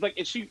like, cause like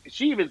she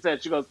even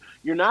said, she goes,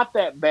 you're not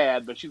that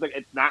bad, but she's like,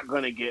 it's not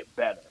going to get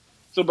better.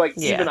 So like,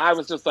 even I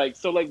was just like,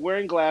 so like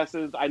wearing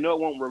glasses, I know it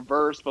won't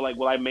reverse, but like,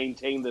 will I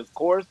maintain this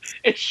course?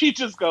 And she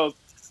just goes,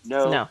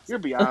 no. You're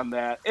beyond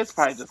that. It's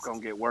probably just going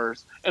to get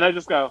worse. And I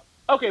just go,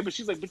 okay, but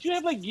she's like, but you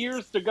have like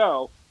years to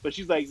go. But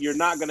she's like, you're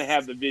not going to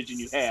have the vision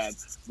you had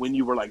when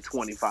you were like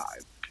 25.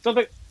 So I was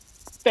like,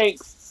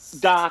 thanks,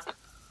 doc.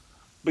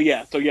 But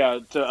yeah, so yeah,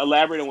 to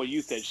elaborate on what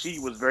you said, she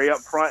was very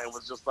upfront and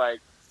was just like,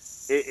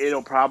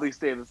 it'll probably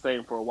stay the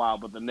same for a while,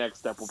 but the next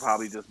step will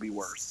probably just be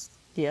worse.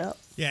 Yep.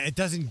 Yeah, it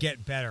doesn't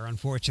get better,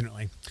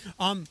 unfortunately.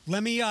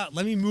 Let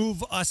me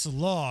move us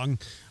along.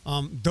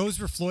 Those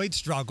were Floyd's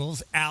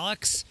struggles.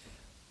 Alex,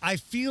 I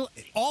feel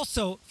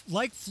also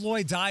like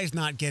Floyd's eyes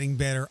not getting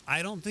better.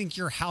 I don't think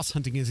your house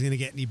hunting is going to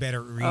get any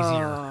better or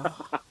easier.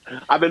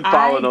 I've been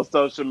following on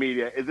social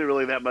media. Is it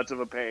really that much of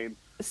a pain?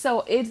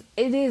 So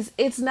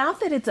it's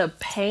not that it's a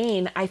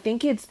pain. I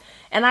think it's,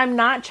 and I'm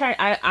not trying,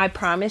 I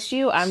promise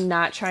you, I'm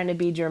not trying to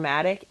be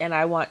dramatic, and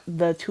I want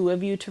the two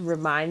of you to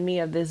remind me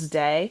of this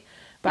day,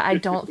 but I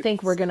don't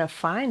think we're going to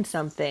find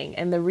something.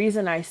 And the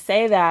reason I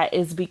say that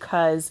is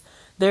because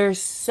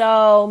there's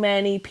so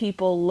many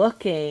people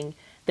looking.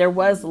 There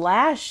was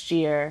last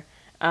year,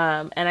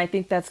 and I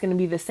think that's going to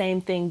be the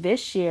same thing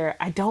this year.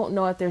 I don't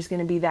know if there's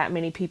going to be that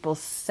many people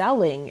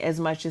selling as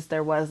much as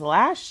there was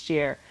last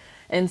year.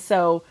 And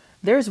so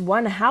there's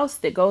one house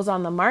that goes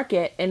on the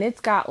market and it's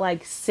got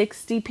like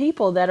 60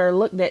 people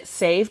that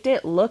saved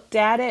it, looked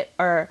at it,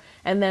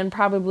 and then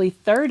probably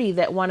 30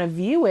 that want to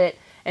view it.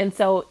 And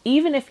so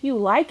even if you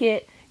like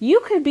it,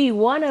 you could be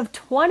one of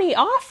 20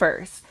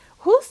 offers.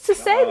 Who's to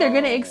say they're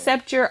going to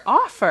accept your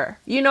offer?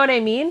 You know what I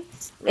mean?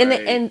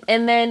 Right.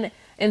 And then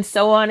and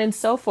so on and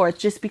so forth,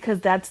 just because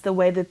that's the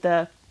way that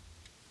the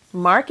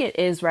market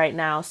is right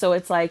now. So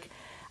it's like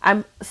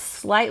I'm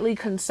slightly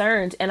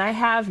concerned, and I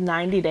have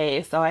 90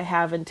 days, so I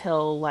have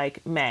until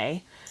like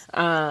May,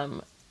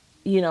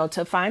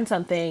 to find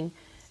something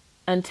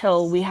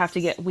until we have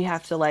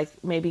to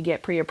like maybe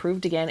get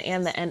pre-approved again,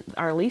 and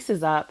our lease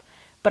is up.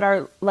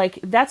 But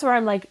that's where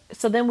I'm like,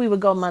 so then we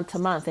would go month to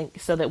month, and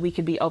so that we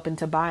could be open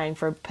to buying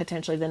for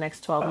potentially the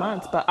next 12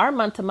 months. But our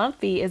month to month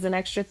fee is an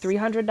extra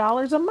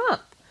 $300 a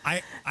month.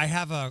 I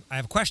have a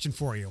question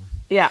for you.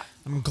 Yeah.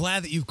 I'm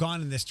glad that you've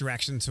gone in this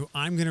direction, so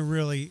I'm going to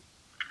really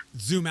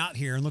zoom out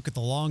here and look at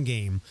the long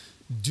game.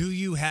 Do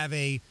you have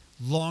a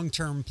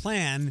long-term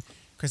plan?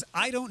 Because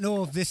I don't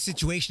know if this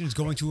situation is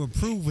going to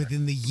improve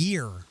within the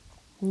year.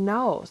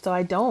 No, so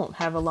I don't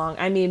have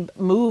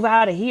move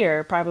out of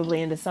here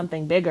probably into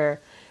something bigger,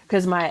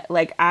 because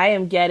I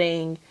am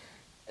getting,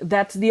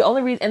 that's the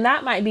only reason, and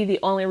that might be the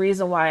only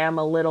reason why I'm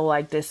a little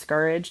like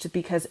discouraged,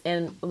 because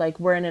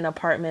we're in an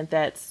apartment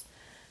that's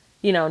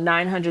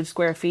 900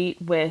 square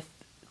feet with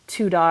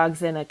 2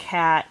 dogs and a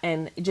cat,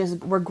 and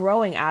we're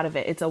growing out of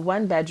it. It's a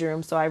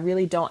 1-bedroom, so I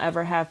really don't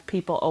ever have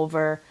people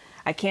over.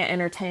 I can't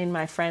entertain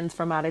my friends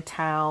from out of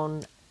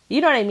town.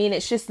 You know what I mean?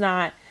 It's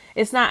not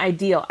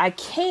ideal. I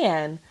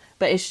can,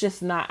 but it's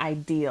just not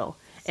ideal.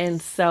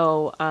 And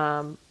so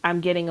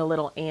I'm getting a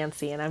little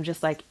antsy, and I'm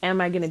just like, am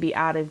I going to be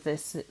out of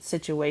this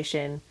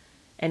situation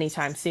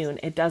anytime soon?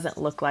 It doesn't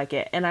look like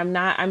it. And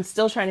I'm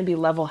still trying to be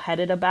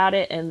level-headed about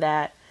it, and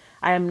that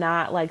I am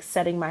not like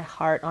setting my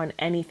heart on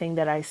anything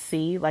that I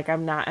see. Like,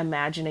 I'm not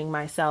imagining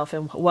myself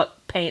and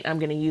what paint I'm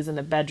going to use in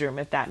the bedroom,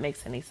 if that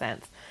makes any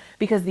sense.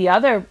 Because the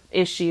other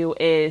issue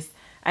is,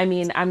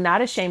 I'm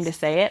not ashamed to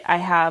say it, I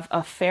have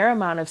a fair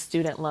amount of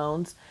student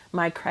loans.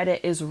 My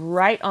credit is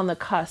right on the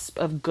cusp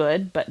of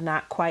good, but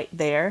not quite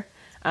there.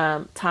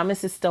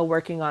 Thomas is still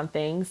working on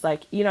things.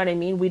 Like, you know what I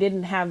mean? We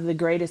didn't have the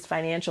greatest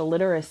financial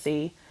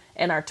literacy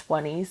in our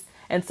 20s.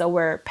 And so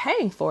we're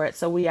paying for it.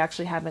 So we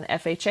actually have an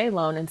FHA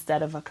loan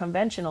instead of a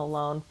conventional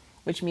loan,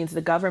 which means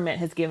the government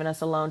has given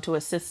us a loan to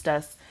assist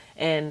us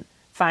in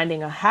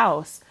finding a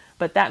house.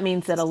 But that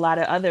means that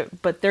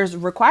but there's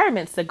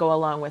requirements that go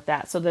along with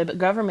that. So the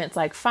government's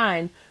like,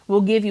 fine,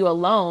 we'll give you a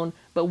loan,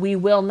 but we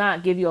will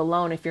not give you a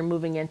loan if you're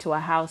moving into a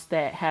house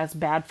that has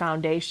bad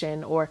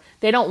foundation, or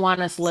they don't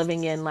want us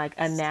living in like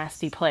a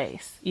nasty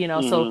place,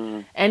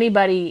 So any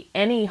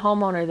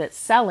homeowner that's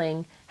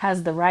selling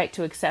has the right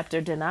to accept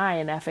or deny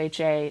an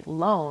FHA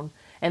loan.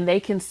 And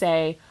they can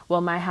say, well,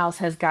 my house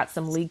has got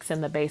some leaks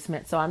in the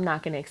basement, so I'm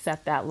not going to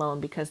accept that loan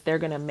because they're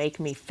going to make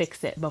me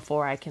fix it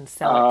before I can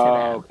sell it to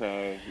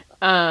them.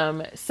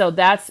 Okay. So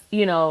that's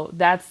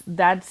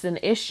an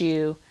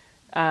issue.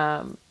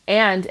 And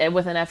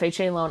with an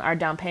FHA loan, our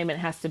down payment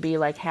has to be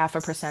like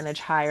 0.5%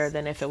 higher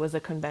than if it was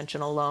a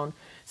conventional loan.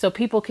 So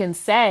people can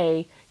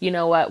say, you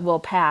know what, we'll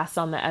pass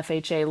on the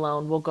FHA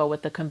loan. We'll go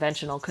with the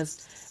conventional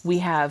because we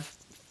have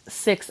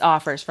 6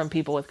 offers from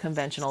people with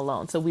conventional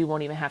loans, so we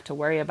won't even have to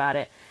worry about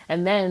it.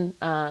 And then,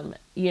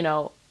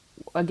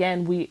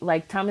 again, we,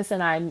 like Thomas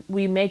and I,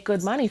 we make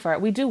good money for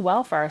it. We do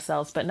well for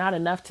ourselves, but not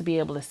enough to be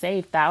able to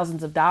save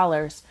thousands of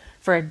dollars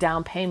for a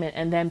down payment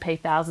and then pay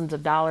thousands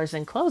of dollars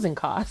in closing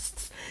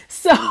costs.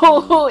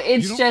 So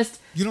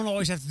you don't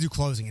always have to do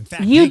closing. In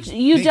fact, you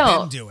they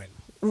don't do it.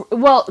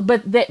 Well,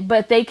 but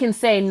they can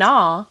say,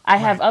 nah, I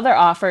have other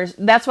offers.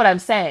 That's what I'm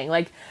saying.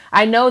 Like,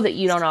 I know that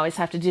you don't always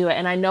have to do it,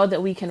 and I know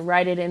that we can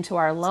write it into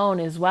our loan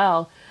as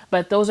well.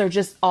 But those are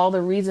just all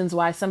the reasons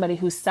why somebody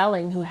who's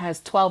selling, who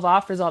has 12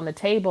 offers on the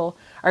table,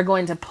 are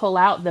going to pull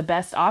out the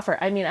best offer.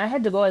 I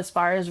had to go as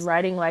far as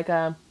writing like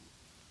a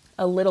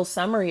little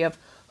summary of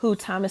who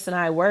Thomas and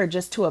I were,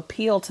 just to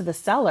appeal to the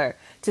seller,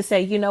 to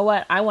say, you know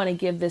what, I want to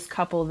give this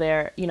couple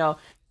their,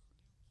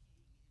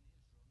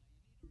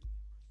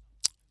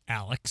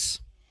 Alex.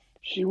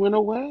 She went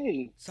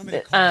away.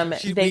 Somebody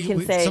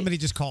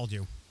just called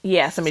you.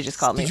 Yeah, somebody just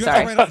called me.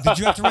 Sorry. Did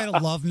you have to write a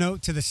love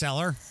note to the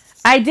seller?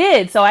 I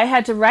did. So I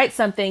had to write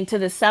something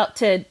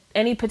to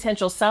any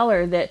potential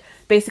seller that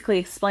basically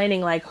explaining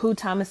like who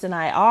Thomas and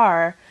I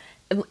are.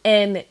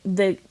 And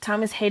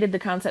Thomas hated the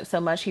concept so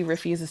much he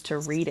refuses to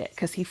read it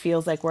because he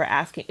feels like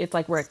it's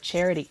like we're a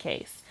charity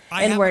case.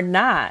 We're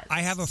not.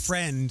 I have a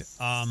friend,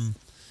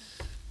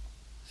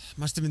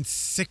 must have been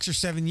 6 or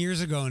 7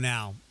 years ago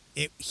now.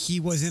 He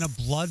was in a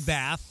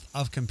bloodbath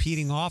of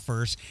competing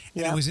offers,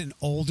 and It was an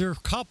older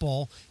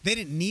couple. They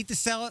didn't need to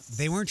sell it.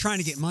 They weren't trying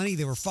to get money.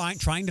 They were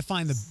trying to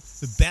find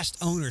the best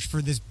owners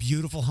for this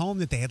beautiful home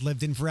that they had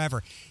lived in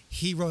forever.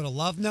 He wrote a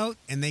love note,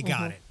 and they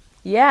got it.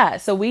 Yeah,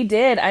 so we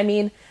did.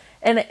 And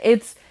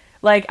it's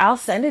like, I'll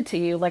send it to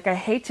you. Like, I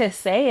hate to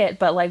say it,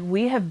 but like,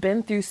 we have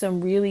been through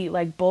some really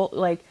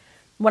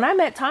when I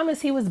met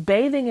Thomas, he was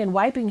bathing and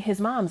wiping his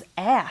mom's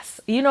ass.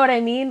 You know what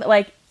I mean?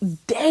 Like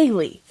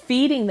daily,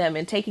 feeding them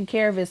and taking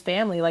care of his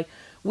family. Like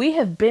we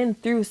have been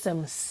through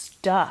some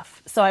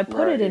stuff. So I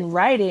put it Right. in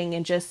writing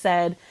and just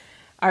said,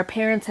 our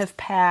parents have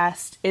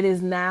passed. It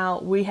is now,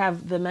 we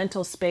have the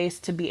mental space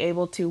to be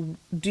able to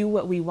do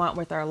what we want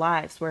with our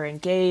lives. We're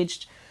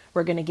engaged.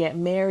 We're going to get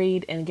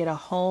married and get a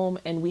home.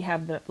 And we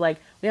have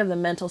the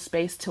mental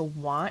space to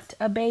want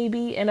a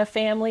baby and a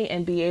family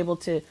and be able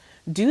to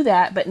do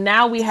that. But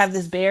now we have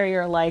this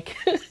barrier, like,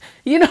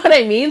 you know what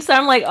I mean? So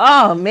I'm like,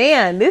 oh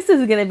man, this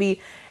is going to be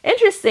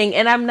interesting.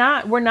 And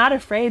we're not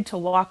afraid to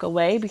walk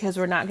away because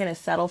we're not going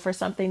to settle for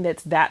something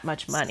that's that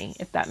much money,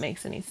 if that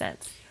makes any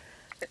sense.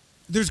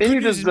 There's And good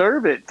you news.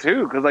 deserve it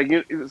too, because like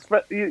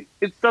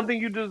it's something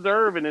you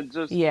deserve, and it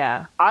just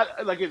Yeah. I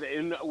like it.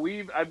 And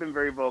I've been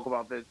very vocal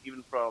about this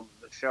even from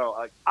the show.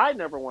 Like I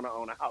never want to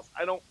own a house.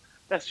 I don't.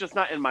 That's just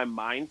not in my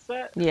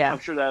mindset. Yeah. I'm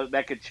sure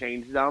that could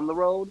change down the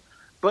road,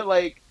 but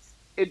like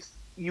it's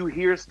you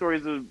hear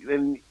stories of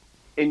and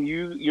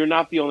you're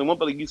not the only one,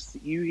 but like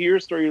you hear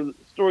story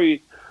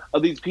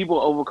of these people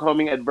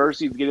overcoming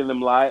adversities, getting their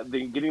lives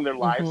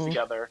Mm-hmm.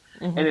 together,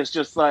 and Mm-hmm. it's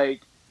just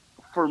like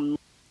for me,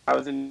 I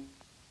was in.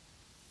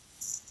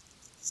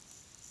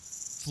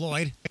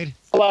 Floyd.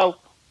 Hello.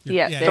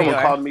 Yeah, Yeah, there Someone you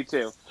are. called me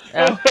too.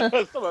 Oh.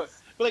 But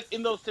like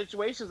in those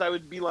situations, I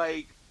would be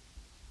like,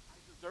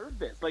 I deserve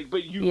this. Like,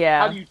 but how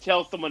Yeah. do you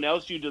tell someone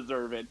else you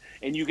deserve it,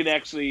 and you can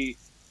actually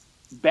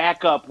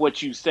back up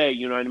what you say?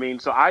 You know what I mean?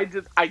 So I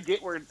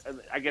get where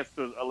I guess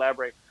to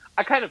elaborate,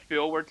 I kind of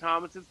feel where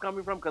Thomas is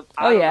coming from because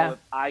Oh I don't know yeah. if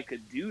I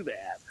could do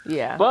that.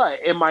 Yeah.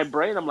 But in my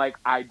brain, I'm like,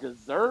 I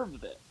deserve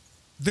this.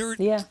 There,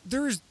 Yeah.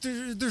 there's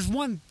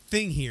one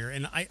thing here,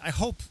 and I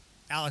hope,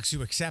 Alex,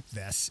 you accept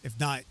this. If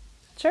not,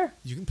 Sure.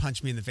 you can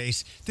punch me in the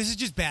face. This is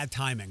just bad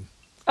timing.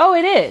 Oh,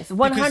 it is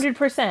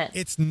 100%.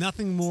 It's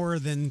nothing more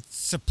than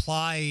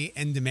supply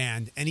and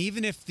demand. And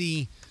even if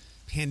the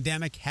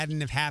pandemic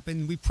hadn't have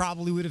happened, we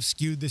probably would have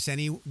skewed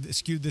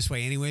this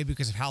way anyway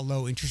because of how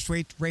low interest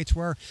rates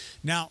were.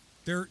 Now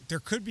there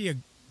could be a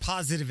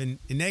positive and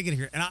negative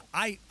here, and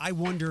I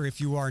wonder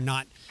if you are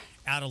not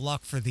out of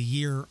luck for the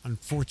year,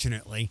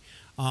 unfortunately.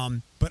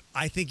 But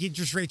I think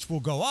interest rates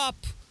will go up.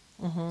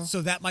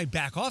 So that might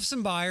back off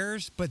some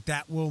buyers, but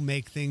that will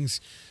make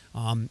things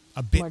a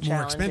bit More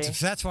more expensive. challenging.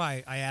 So that's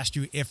why I asked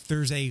you if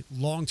there's a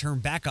long-term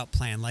backup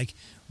plan, like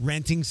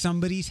renting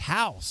somebody's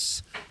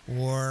house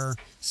or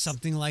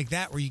something like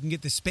that, where you can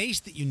get the space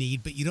that you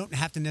need, but you don't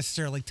have to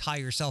necessarily tie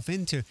yourself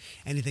into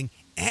anything.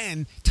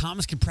 And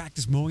Thomas can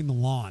practice mowing the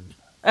lawn.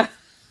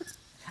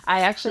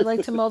 I actually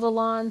like to mow the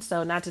lawn,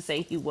 so not to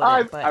say he I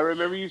wouldn't, but I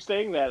remember you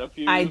saying that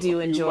I a do few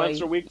enjoy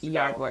months or weeks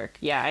yard ago. work.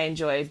 Yeah, I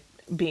enjoy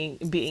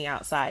being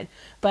outside.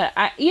 But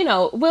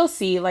we'll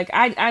see. Like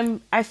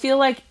I feel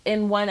like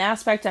in one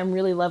aspect I'm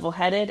really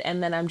level-headed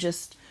and then I'm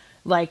just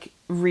like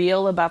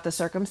real about the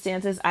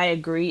circumstances. I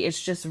agree.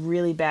 It's just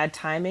really bad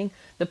timing.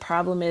 The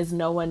problem is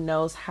no one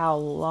knows how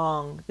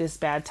long this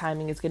bad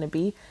timing is going to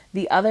be.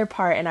 The other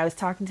part, and I was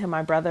talking to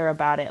my brother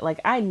about it,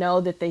 like I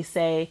know that they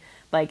say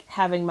like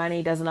having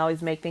money doesn't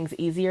always make things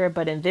easier,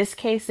 but in this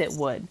case it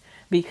would.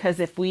 Because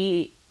if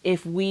we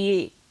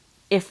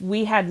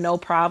had no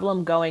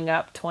problem going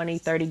up 20,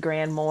 30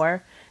 grand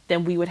more,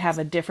 then we would have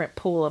a different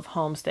pool of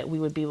homes that we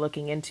would be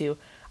looking into.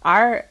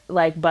 Our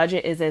like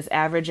budget is as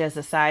average as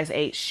a size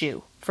 8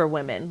 shoe for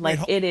women. Like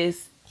Wait, it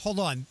is. Hold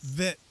on.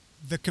 The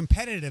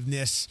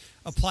competitiveness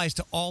applies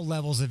to all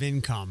levels of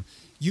income.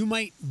 You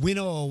might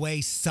winnow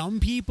away some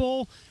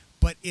people,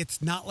 but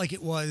it's not like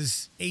it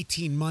was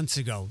 18 months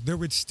ago. There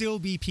would still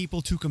be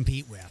people to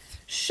compete with.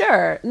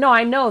 Sure. No,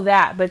 I know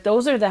that, but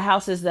those are the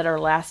houses that are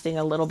lasting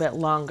a little bit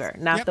longer,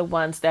 not Yep. the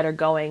ones that are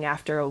going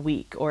after a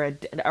week or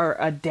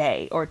a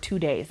day or 2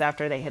 days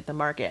after they hit the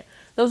market.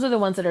 Those are the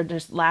ones that are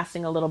just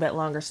lasting a little bit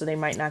longer, so they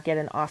might not get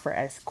an offer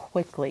as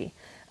quickly.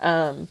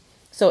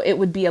 So it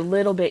would be a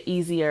little bit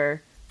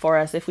easier for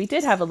us if we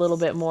did have a little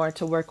bit more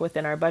to work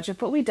within our budget,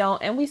 but we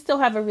don't, and we still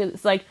have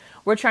it's like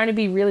we're trying to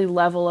be really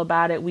level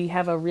about it. We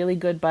have a really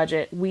good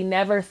budget. We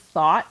never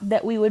thought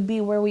that we would be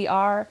where we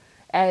are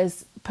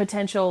as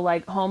potential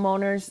like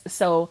homeowners,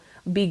 so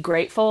be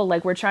grateful.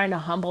 Like we're trying to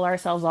humble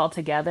ourselves all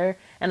together,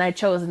 and I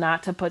chose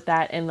not to put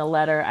that in the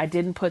letter. I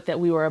didn't put that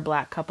we were a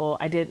black couple.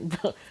 I didn't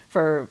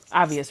for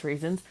obvious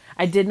reasons.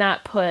 I did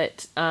not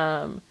put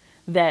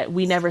that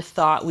we never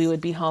thought we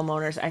would be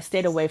homeowners. I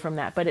stayed away from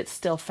that, but it's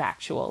still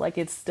factual. Like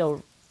it's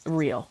still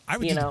real. I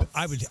would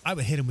I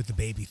would hit him with the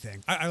baby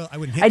thing. I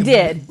wouldn't hit I him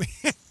did.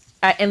 with-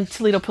 And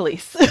Toledo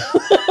police.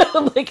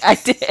 Like I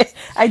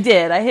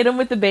did. I hit him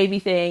with the baby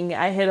thing.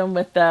 I hit him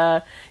with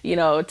the,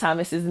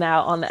 Thomas is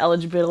now on the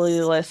eligibility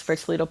list for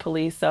Toledo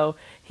police. So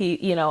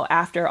he,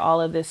 after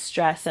all of this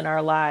stress in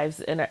our lives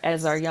and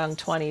as our young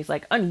 20s,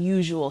 like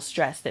unusual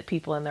stress that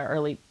people in their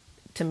early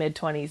to mid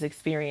 20s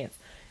experience,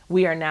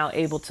 we are now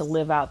able to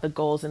live out the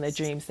goals and the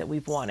dreams that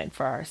we've wanted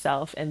for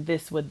ourselves. And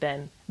this would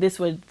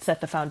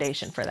set the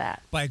foundation for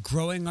that. By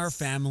growing our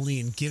family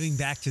and giving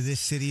back to this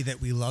city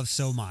that we love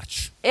so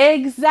much.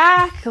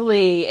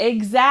 Exactly.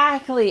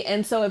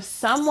 And so if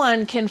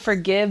someone can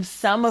forgive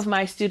some of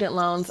my student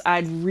loans,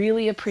 I'd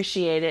really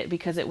appreciate it,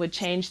 because it would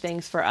change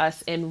things for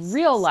us in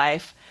real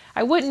life.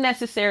 I wouldn't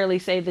necessarily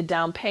say the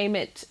down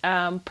payment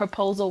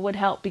proposal would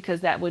help,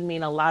 because that would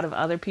mean a lot of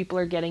other people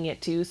are getting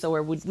it too. So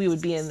we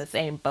would be in the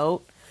same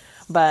boat.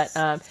 But,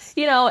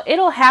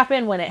 it'll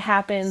happen when it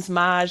happens.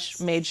 Maj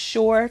made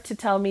sure to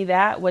tell me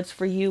that what's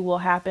for you will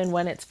happen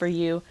when it's for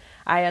you.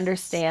 I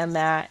understand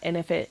that. And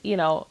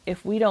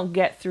if we don't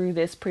get through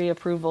this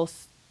pre-approval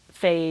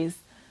phase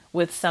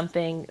with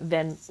something,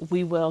 then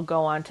we will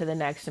go on to the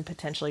next and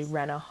potentially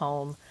rent a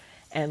home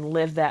and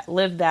live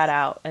that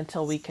out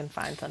until we can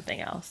find something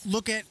else.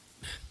 Look at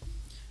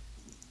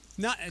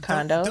not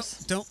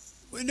condos. Don't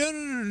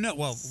no.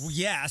 Well,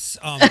 yes.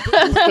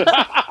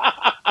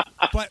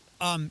 But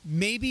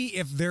maybe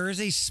if there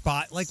is a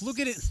spot, like, look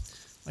at it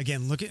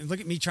again. Look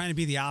at me trying to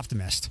be the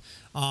optimist.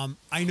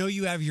 I know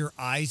you have your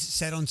eyes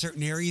set on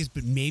certain areas,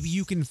 but maybe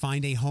you can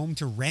find a home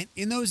to rent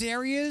in those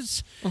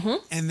areas,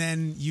 and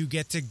then you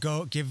get to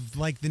go give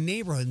like the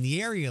neighborhood in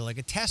the area like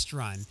a test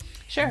run.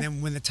 Sure. And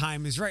then when the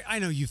time is right, I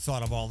know you've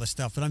thought of all this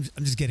stuff, but I'm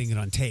just getting it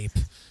on tape.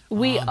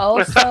 We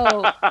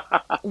also,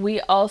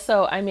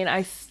 I mean,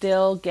 I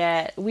still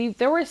get,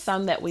 there were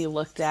some that we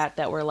looked at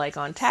that were like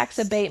on tax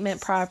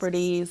abatement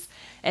properties.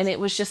 And it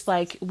was just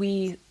like,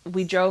 we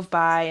drove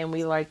by and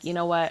we like, you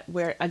know what,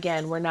 we're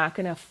not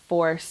going to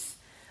force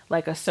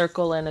like a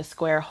circle in a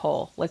square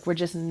hole. Like, we're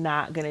just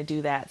not going to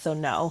do that. So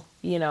no.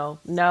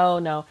 So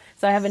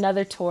I have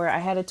another tour. I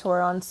had a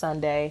tour on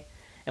Sunday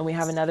and we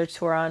have another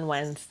tour on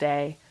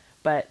Wednesday.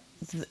 But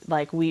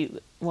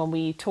when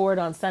we toured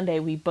on Sunday,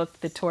 we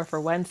booked the tour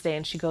for Wednesday,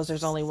 and she goes,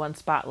 "There's only one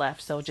spot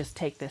left, so just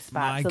take this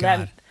spot." My so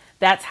God.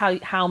 that's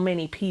how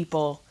many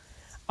people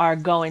are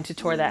going to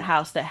tour that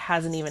house that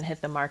hasn't even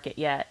hit the market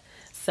yet.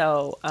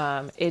 So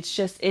it's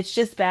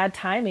just bad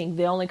timing.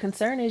 The only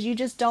concern is you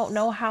just don't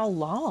know how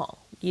long.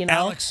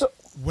 Alex,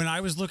 when I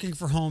was looking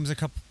for homes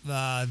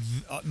the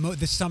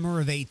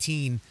summer of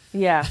 18,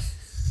 yeah.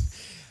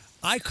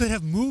 I could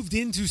have moved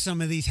into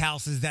some of these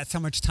houses. That's how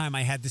much time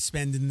I had to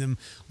spend in them,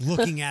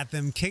 looking at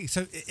them.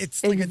 So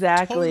it's like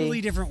a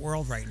totally different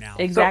world right now.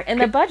 Exactly. And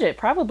the budget,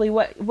 probably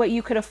what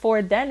you could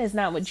afford then is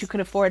not what you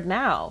could afford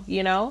now,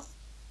 Can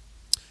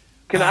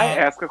I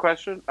ask a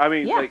question? I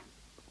mean, yeah. like,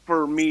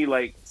 for me,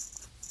 like,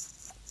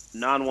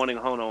 non-wanting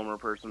homeowner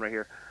person right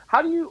here,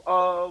 how do you,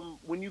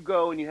 when you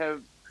go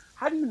and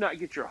how do you not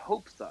get your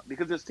hopes up?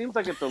 Because it seems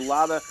like it's a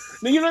lot of,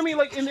 you know what I mean?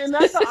 Like, and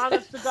that's the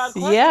honest to God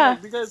question. Yeah.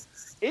 Like, because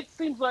it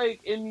seems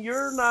like, and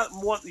you're not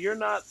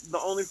the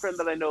only friend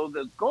that I know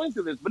that's going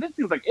through this, but it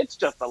seems like it's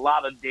just a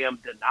lot of damn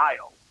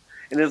denial.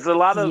 And there's a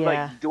lot of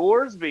like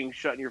doors being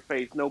shut in your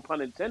face, no pun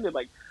intended.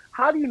 Like,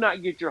 how do you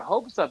not get your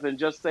hopes up and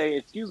just say,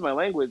 excuse my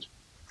language,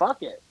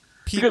 fuck it?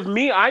 Because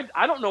me, I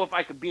don't know if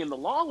I could be in the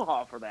long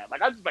haul for that.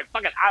 Like, I'm just like,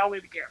 fuck it, I don't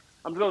even care.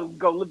 I'm just going to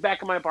go live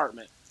back in my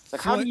apartment.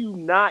 Like, how do you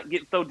not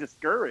get so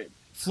discouraged?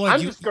 Floyd,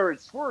 I'm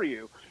discouraged for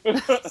you.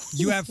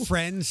 You have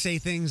friends say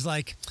things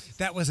like,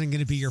 that wasn't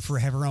going to be your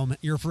forever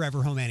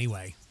home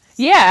anyway.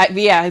 Yeah.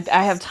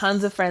 I have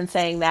tons of friends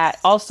saying that.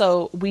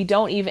 Also, we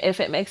don't even, if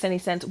it makes any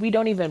sense, we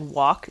don't even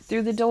walk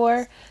through the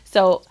door.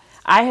 So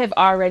I have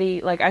already,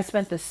 like, I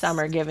spent the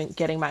summer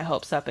getting my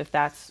hopes up, if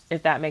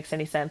that makes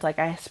any sense. Like,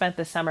 I spent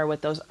the summer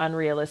with those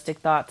unrealistic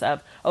thoughts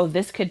of, oh,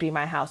 this could be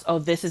my house. Oh,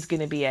 this is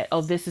going to be it.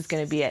 Oh, this is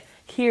going to be it.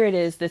 Here it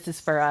is. This is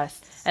for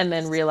us. And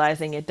then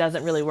realizing it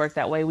doesn't really work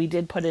that way. We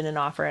did put in an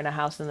offer in a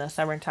house in the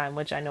summertime,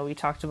 which I know we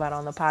talked about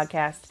on the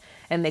podcast,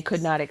 and they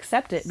could not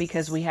accept it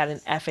because we had an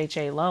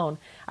FHA loan.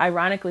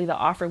 Ironically, the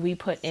offer we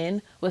put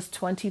in was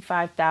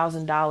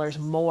 $25,000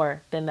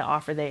 more than the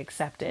offer they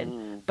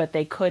accepted, but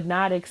they could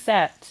not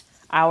accept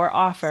our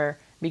offer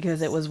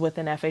because it was with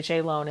an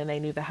FHA loan and they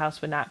knew the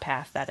house would not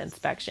pass that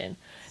inspection.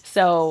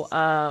 So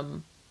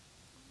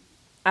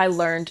I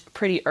learned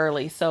pretty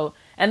early. So,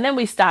 and then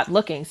we stopped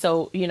looking.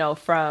 So,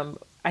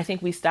 I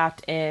think we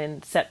stopped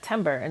in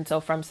September. And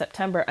so from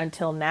September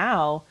until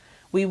now,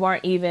 we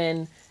weren't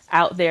even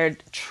out there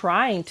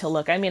trying to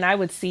look. I mean, I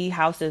would see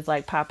houses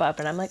like pop up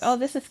and I'm like, oh,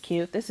 this is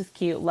cute. This is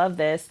cute. Love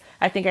this.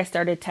 I think I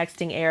started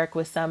texting Eric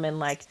with some in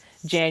like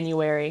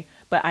January,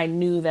 but I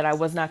knew that I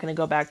was not going to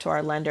go back to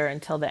our lender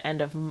until the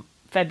end of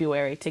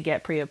February to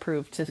get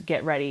pre-approved, to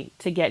get ready,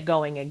 to get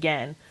going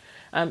again.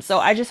 So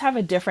I just have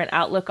a different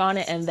outlook on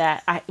it, and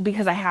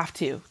because I have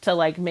to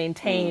like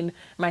maintain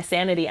my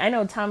sanity. I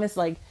know Thomas,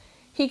 like,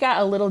 he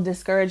got a little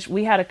discouraged.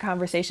 We had a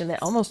conversation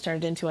that almost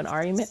turned into an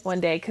argument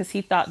one day because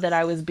he thought that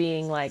I was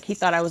being like, he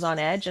thought I was on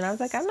edge. And I was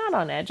like, I'm not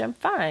on edge. I'm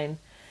fine.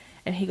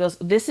 And he goes,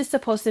 this is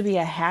supposed to be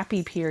a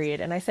happy period.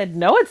 And I said,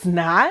 no, it's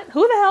not.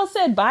 Who the hell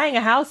said buying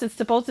a house is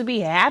supposed to be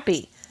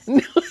happy?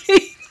 No,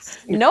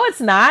 it's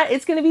not.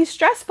 It's going to be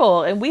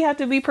stressful. And we have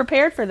to be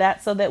prepared for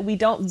that so that we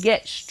don't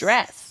get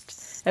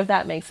stressed. if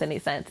that makes any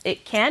sense.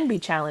 It can be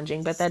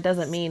challenging, but that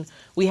doesn't mean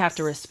we have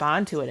to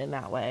respond to it in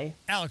that way.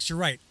 Alex, you're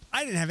right.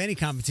 I didn't have any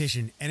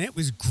competition, and it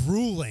was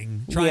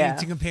grueling trying Yeah.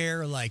 to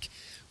compare like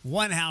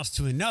one house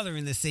to another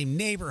in the same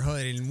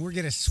neighborhood, and we're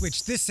gonna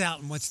switch this out,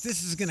 and what's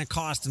this is gonna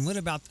cost, and what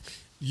about?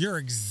 You're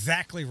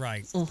exactly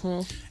right.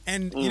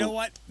 And you know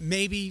what?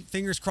 Maybe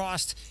fingers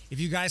crossed, if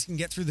you guys can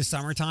get through the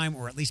summertime,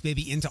 or at least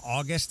maybe into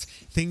August,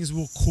 things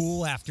will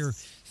cool after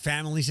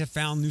families have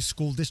found new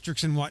school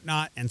districts and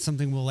whatnot, and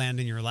something will land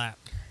in your lap.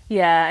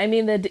 Yeah, I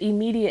mean, the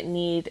immediate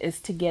need is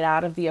to get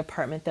out of the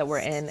apartment that we're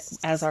in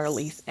as our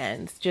lease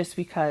ends, just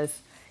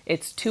because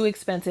it's too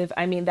expensive.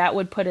 I mean, that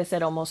would put us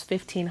at almost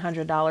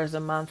 $1,500 a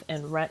month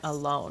in rent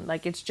alone.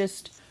 Like, it's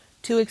just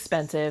too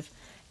expensive.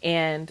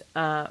 And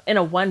in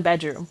a one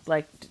bedroom,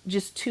 like,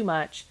 just too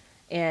much.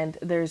 And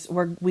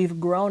we've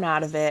grown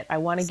out of it. I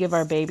want to give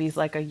our babies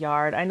like a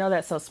yard. I know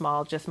that's so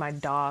small, just my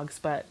dogs,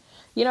 but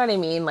you know what I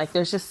mean? Like,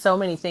 there's just so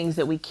many things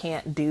that we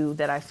can't do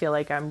that I feel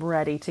like I'm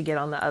ready to get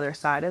on the other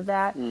side of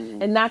that.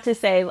 And not to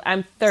say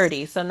I'm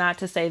 30, so not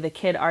to say the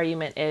kid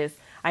argument is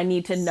I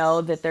need to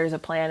know that there's a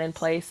plan in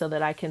place so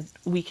that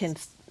we can,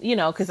 you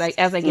know, because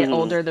as I get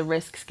older, the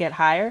risks get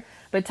higher.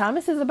 But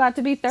Thomas is about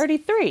to be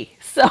 33.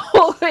 So,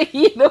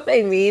 you know what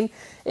I mean?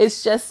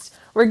 It's just,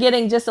 we're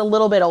getting just a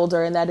little bit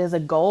older, and that is a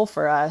goal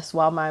for us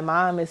while my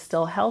mom is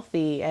still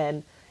healthy.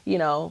 And, you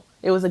know,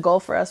 it was a goal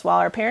for us while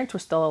our parents were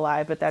still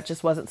alive, but that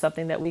just wasn't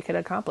something that we could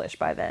accomplish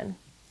by then.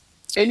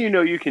 And you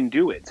know you can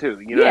do it too.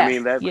 You know what I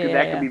mean? That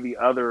Yeah. could be the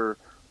other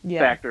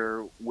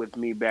factor with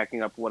me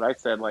backing up what I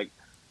said, like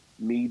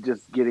me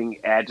just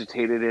getting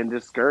agitated and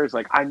discouraged.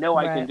 Like, I know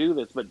I can do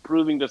this, but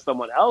proving to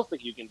someone else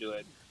that you can do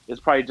it is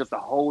probably just a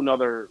whole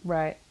nother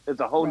it's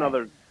a whole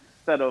nother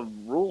set of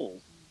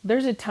rules.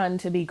 There's a ton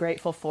to be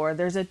grateful for.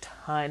 There's a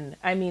ton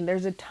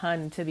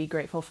to be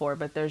grateful for,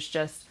 but there's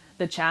just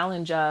the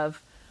challenge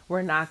of,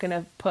 we're not going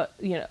to put,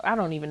 you know, I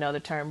don't even know the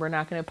term. We're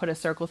not going to put a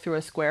circle through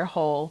a square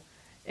hole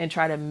and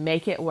try to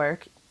make it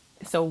work.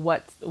 So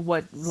what,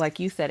 like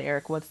you said,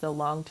 Eric, what's the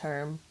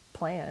long-term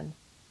plan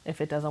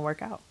if it doesn't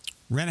work out?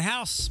 Rent a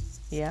house.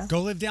 Yeah.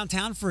 Go live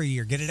downtown for a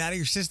year. Get it out of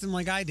your system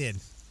like I did.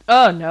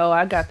 Oh no,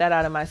 I got that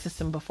out of my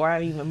system before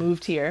I even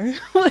moved here.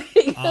 All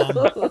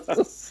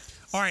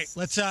right,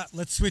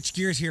 let's switch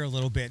gears here a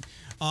little bit.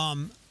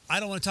 I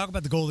don't want to talk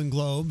about the Golden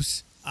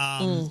Globes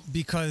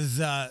because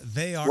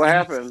they are. What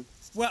happened?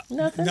 Well,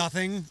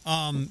 nothing.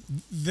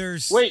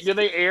 There's. Wait, did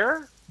they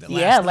air?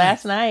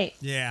 Last night.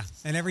 Yeah,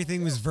 and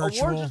everything was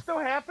virtual. Awards are still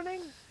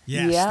happening?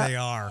 Yes, they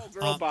are. Oh,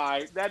 girl,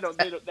 bye. That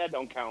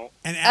don't count.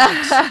 And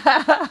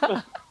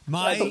Alex,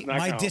 my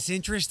count.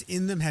 disinterest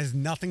in them has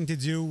nothing to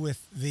do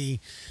with the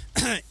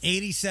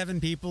 87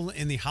 people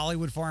in the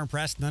Hollywood Foreign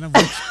Press, none of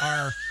which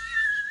are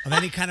of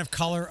any kind of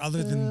color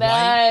other than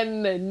white.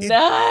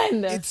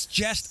 None. It's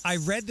just, I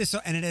read this,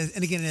 and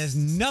it has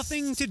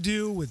nothing to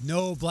do with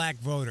no black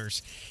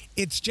voters.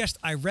 It's just,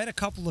 I read a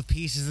couple of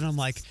pieces, and I'm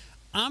like,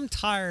 I'm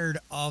tired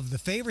of the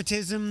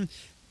favoritism,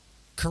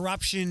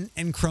 corruption,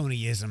 and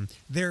cronyism.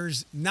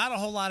 There's not a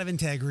whole lot of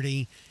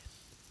integrity,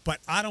 but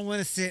I don't want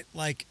to sit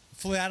like,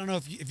 I don't know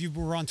if you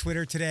were on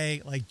Twitter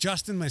today, like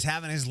Justin was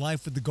having his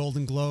life with the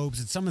Golden Globes,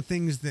 and some of the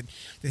things that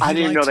he I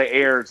didn't liked, know they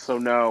aired, so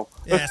no.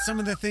 Yeah, some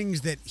of the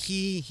things that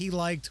he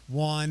liked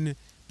won,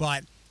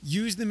 but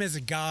use them as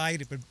a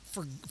guide. But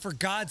for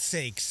God's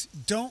sakes,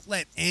 don't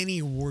let any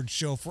award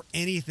show for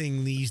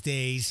anything these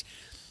days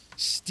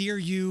steer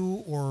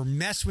you or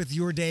mess with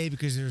your day,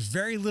 because there's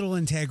very little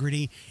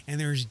integrity and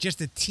there's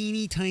just a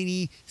teeny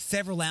tiny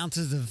several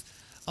ounces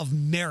of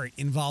merit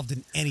involved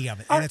in any of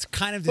it, and it's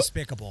kind of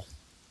despicable.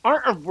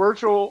 Aren't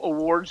virtual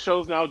award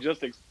shows now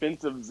just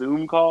expensive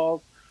Zoom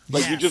calls?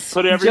 Like, Yes. you just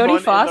put everyone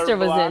Jodie Foster in their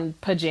was block. in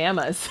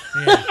pajamas.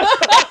 Yeah.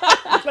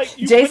 Like,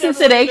 you Jason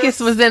put everyone in Sudeikis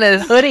was in a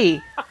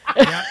hoodie.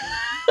 Yeah.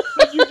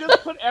 Like, you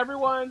just put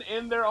everyone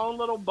in their own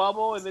little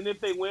bubble, and then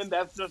if they win,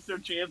 that's just their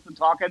chance to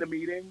talk at a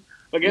meeting.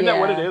 Like, isn't that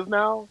what it is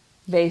now?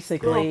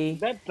 Basically.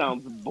 Girl, that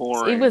sounds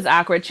boring. It was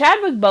awkward.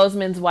 Chadwick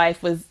Boseman's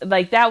wife was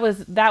like, that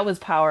was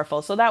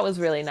powerful. So that was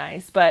really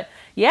nice. But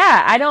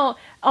yeah,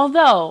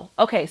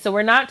 okay, so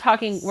we're not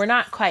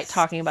quite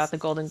talking about the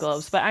Golden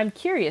Globes, but I'm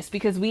curious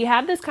because we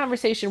had this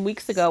conversation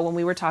weeks ago when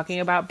we were talking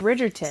about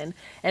Bridgerton,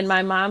 and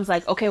my mom's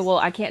like, okay, well,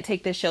 I can't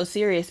take this show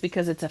serious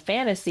because it's a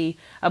fantasy.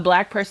 A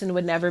black person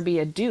would never be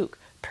a duke.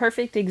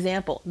 Perfect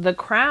example. The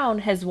Crown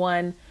has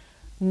won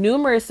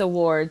numerous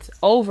awards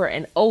over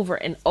and over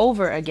and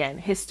over again.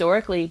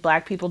 Historically,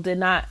 black people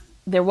Princess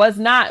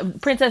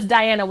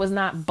Diana was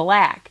not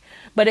black.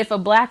 But if a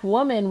black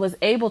woman was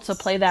able to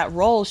play that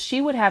role, she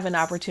would have an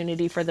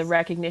opportunity for the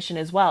recognition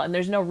as well. And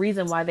there's no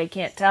reason why they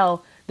can't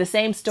tell the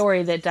same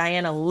story that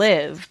Diana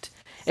lived,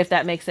 if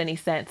that makes any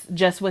sense,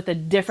 just with a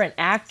different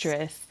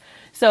actress.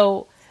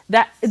 So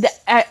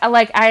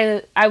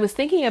I was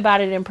thinking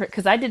about it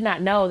because I did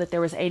not know that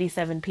there was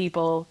 87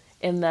 people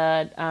in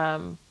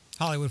the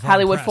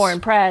Hollywood Foreign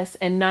Press,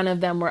 and none of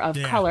them were of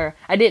color.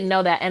 I didn't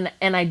know that,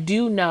 and I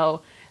do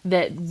know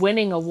that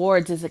winning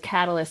awards is a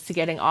catalyst to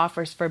getting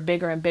offers for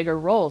bigger and bigger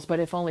roles. But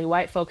if only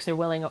white folks are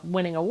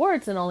winning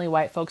awards, then only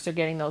white folks are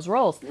getting those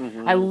roles.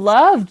 I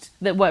loved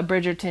that what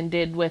Bridgerton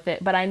did with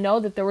it, but I know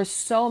that there were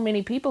so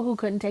many people who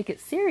couldn't take it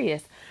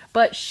serious.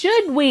 But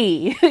should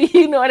we?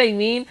 You know what I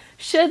mean?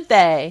 Should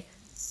they?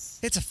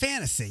 It's a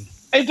fantasy.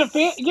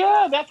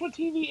 Yeah, that's what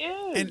TV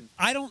is. And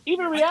I don't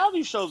even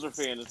reality shows are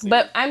fantasy.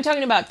 But I'm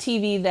talking about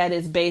TV that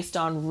is based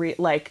on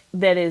like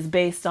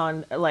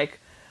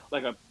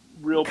a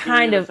real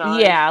kind of time.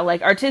 Yeah,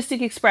 like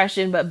artistic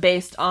expression, but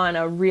based on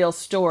a real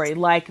story,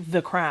 like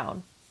The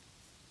Crown.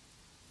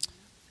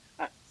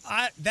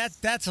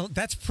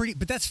 That's pretty,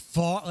 but that's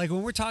far. Like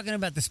when we're talking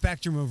about the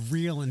spectrum of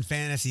real and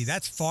fantasy,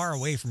 that's far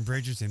away from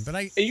Bridgerton. But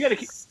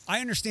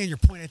I understand your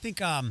point. I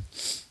think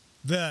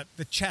the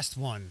chess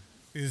one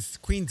is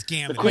Queen's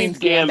Gambit. The Queen's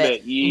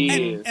Gambit,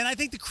 yeah. And I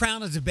think The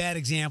Crown is a bad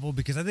example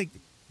because I think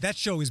that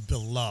show is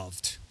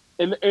beloved.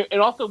 And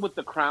also with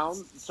The Crown,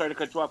 sorry to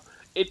cut you off,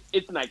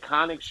 it's an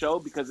iconic show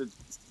because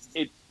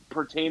it's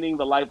pertaining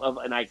the life of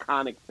an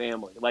iconic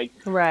family. Like,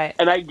 right.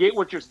 And I get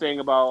what you're saying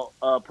about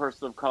a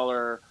person of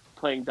color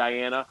playing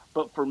Diana,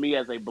 but for me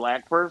as a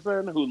black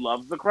person who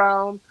loves The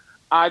Crown,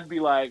 I'd be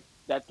like,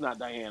 that's not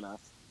Diana.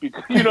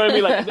 Because, you know what I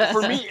mean? Like,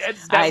 for me,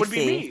 that would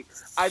be me.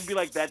 I'd be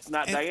like, that's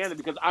not Diana,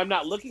 because I'm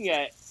not looking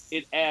at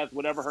it as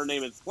whatever her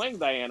name is playing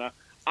Diana.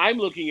 I'm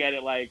looking at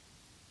it like,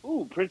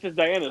 ooh, Princess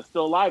Diana is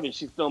still alive and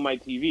she's still on my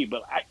TV.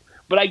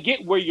 But I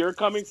get where you're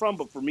coming from.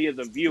 But for me as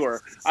a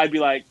viewer, I'd be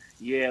like,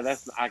 yeah,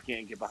 I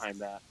can't get behind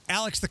that.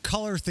 Alex, the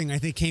color thing I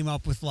think came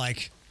up with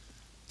like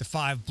the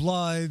Five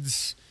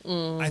Bloods.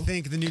 I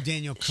think the new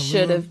Daniel Kaluuya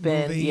should have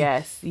been movie.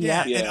 Yes.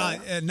 Yeah. Yeah.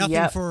 And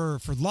nothing for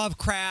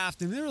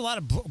Lovecraft. And there were a lot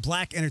of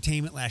black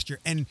entertainment last year.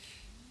 And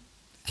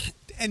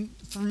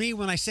for me,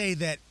 when I say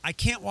that I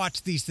can't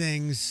watch these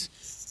things,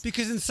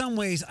 because in some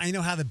ways I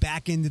know how the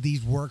back end of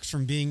these works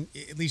from being,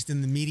 at least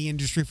in the media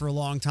industry for a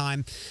long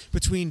time,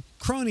 between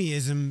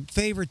cronyism,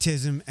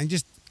 favoritism, and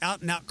just out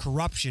and out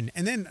corruption.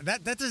 And then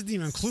that doesn't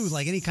even include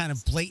like any kind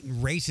of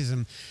blatant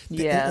racism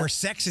or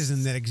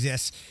sexism that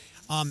exists.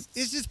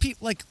 It's just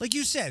people like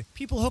you said,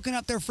 people hooking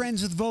up their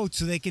friends with votes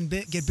so they can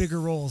get bigger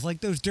roles, like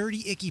those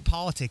dirty, icky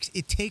politics.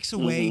 It takes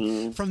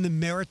away from the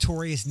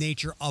meritorious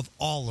nature of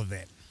all of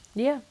it.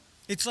 Yeah.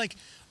 It's like,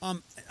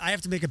 I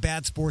have to make a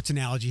bad sports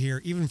analogy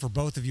here, even for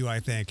both of you, I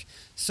think.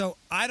 So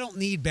I don't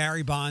need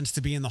Barry Bonds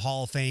to be in the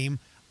Hall of Fame.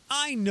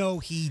 I know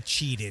he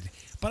cheated,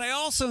 but I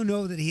also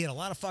know that he hit a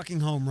lot of fucking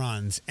home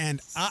runs. And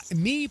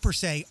me, per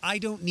se, I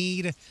don't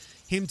need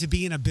him to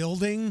be in a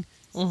building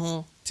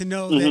to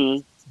know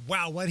that,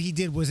 wow, what he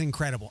did was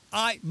incredible.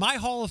 My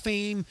Hall of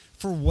Fame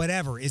for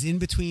whatever is in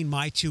between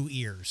my two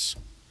ears.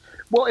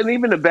 Well, and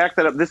even to back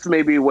that up, this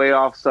may be way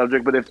off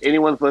subject, but if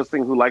anyone's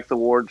listening who likes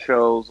award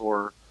shows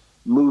or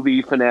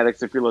movie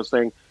fanatics, if you're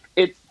listening,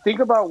 think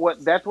about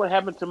that's what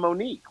happened to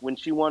Monique when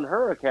she won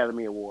her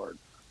Academy Award.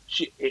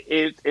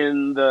 It's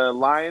in the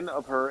line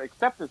of her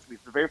acceptance speech,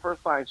 the very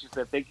first line, she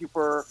said, "Thank you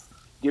for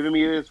giving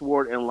me this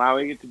award and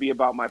allowing it to be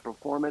about my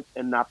performance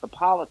and not the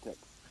politics."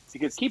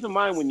 Because keep in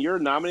mind, when you're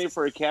nominated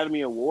for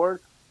Academy Award,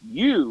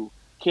 you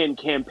can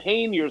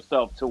campaign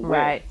yourself to win.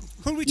 Right.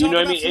 Who did we talk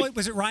about, Floyd?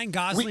 Was it Ryan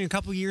Gosling a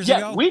couple of years ago?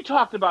 Yeah, we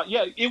talked about,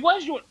 it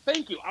was you.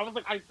 Thank you. I was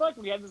like, I thought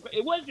we had this.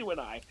 It was you and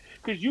I.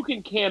 Because you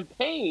can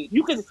campaign.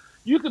 You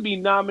could be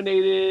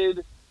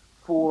nominated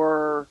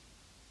for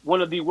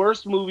one of the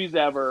worst movies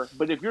ever,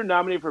 but if you're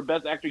nominated for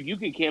Best Actor, you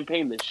can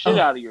campaign the shit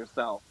out of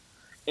yourself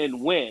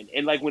and win.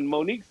 And like when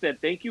Monique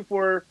said, "Thank you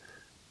for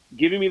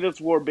giving me this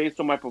award based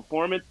on my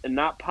performance and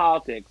not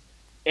politics,"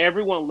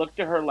 everyone looked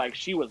at her like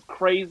she was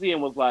crazy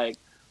and was like,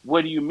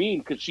 "What do you mean?"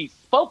 Because she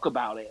spoke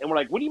about it. And we're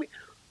like, "What do you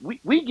mean?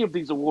 We give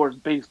these awards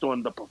based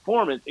on the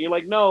performance." And you're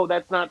like, "No,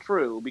 that's not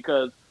true,"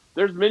 because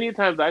there's many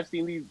times I've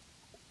seen these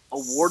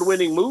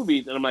award-winning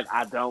movies and I'm like,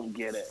 I don't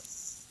get it.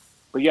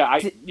 But yeah,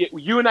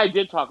 you and I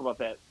did talk about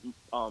that.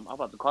 I'm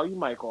about to call you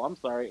Michael. I'm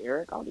sorry,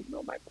 Eric. I don't even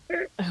know Michael.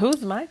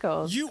 Who's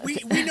Michael?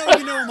 We know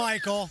you know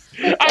Michael.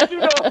 I do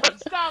know.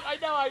 Stop. I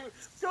know. I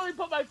totally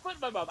put my foot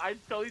in my mouth. I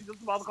totally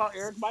just about to call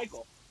Eric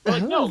Michael.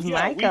 Like, no, Who's we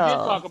Michael? did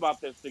talk about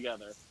this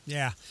together.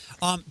 Yeah.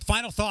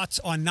 Final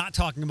thoughts on not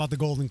talking about the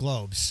Golden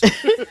Globes.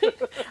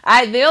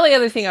 The only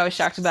other thing I was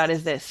shocked about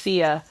is that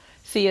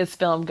Sia's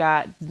film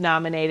got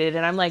nominated,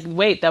 and I'm like,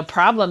 wait, the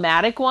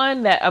problematic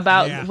one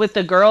with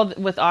the girl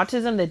with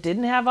autism that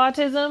didn't have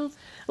autism,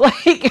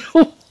 like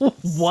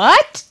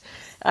what?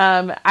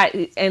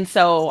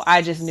 So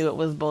I just knew it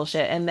was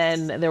bullshit. And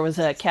then there was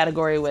a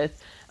category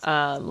with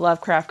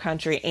Lovecraft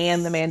Country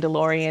and The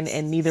Mandalorian,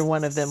 and neither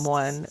one of them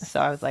won. So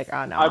I was like,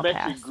 oh no, I'm I'll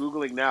actually pass.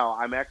 Googling now.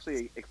 I'm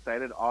actually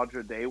excited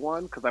Audra Day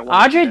won because I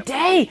want Audra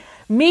Day,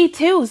 me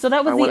too. So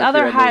that was the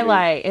other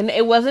highlight, and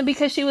it wasn't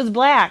because she was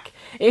black.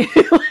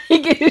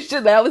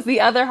 That was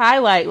the other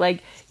highlight.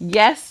 Like,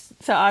 yes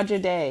to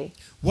Audra Day.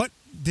 What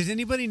does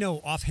anybody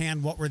know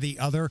offhand? What were the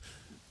other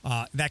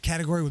that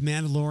category with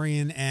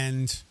Mandalorian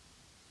and?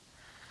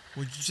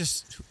 Who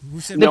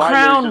said The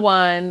Crown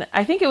won?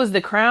 I think it was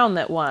The Crown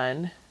that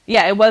won.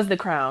 Yeah, it was The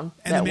Crown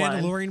And that The won.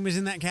 Mandalorian was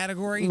in that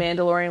category?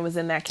 Mandalorian was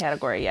in that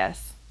category,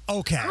 yes.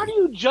 Okay. How do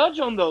you judge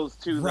on those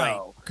two Right,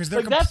 though? 'cause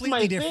they're like that's completely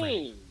my different.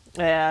 thing.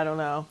 Yeah, I don't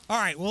know. All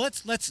right, well,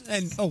 let's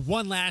and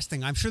one last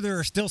thing. I'm sure there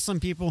are still some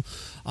people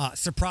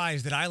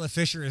surprised that Isla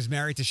Fisher is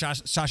married to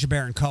Sacha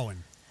Baron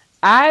Cohen.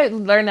 I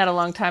learned that a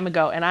long time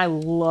ago, and I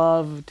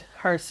loved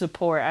her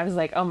support. I was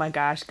like, oh my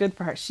gosh, good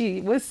for her. She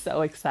was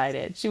so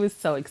excited. She was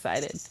so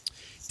excited.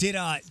 Did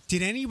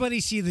anybody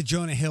see the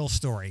Jonah Hill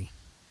story?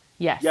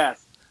 Yes.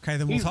 Yes, Okay,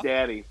 then we'll he's talk.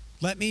 daddy.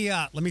 Let me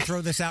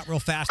throw this out real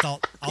fast. I'll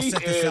He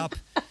set this is. up.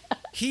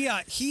 He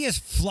has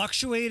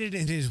fluctuated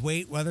in his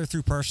weight, whether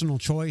through personal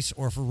choice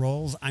or for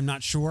roles. I'm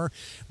not sure,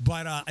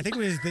 but I think it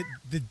was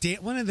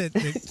one of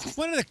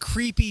the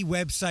creepy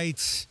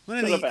websites,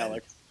 Shut up,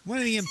 Alex. one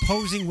of the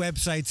imposing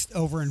websites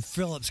over in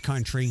Phillips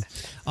country,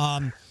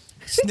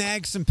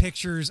 snagged some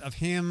pictures of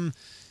him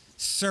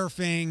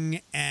surfing,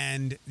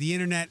 and the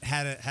internet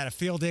had a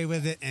field day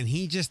with it. And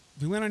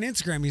we went on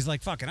Instagram. He's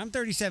like, "Fuck it, I'm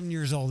 37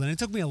 years old, and it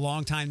took me a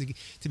long time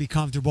to be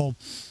comfortable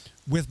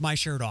with my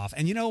shirt off."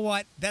 And you know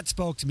what? That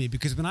spoke to me,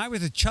 because when I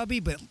was a chubby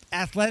but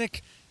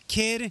athletic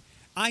kid,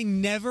 I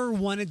never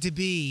wanted to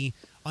be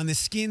on the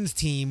skins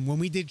team when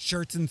we did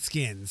shirts and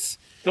skins.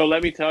 So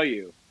let me tell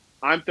you,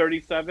 I'm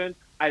 37.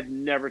 I've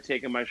never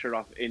taken my shirt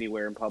off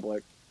anywhere in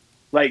public,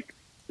 like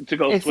to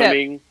go Except-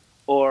 swimming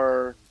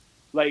or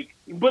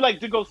but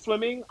to go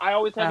swimming. I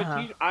always have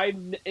a t-shirt.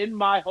 I'm in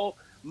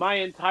my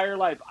entire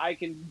life. I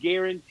can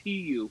guarantee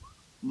you,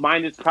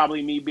 mine is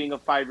probably me being a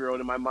 5-year-old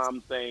and my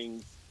mom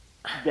saying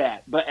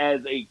that. But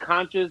as a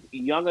conscious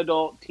young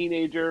adult,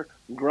 teenager,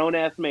 grown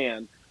ass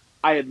man,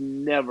 I have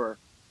never,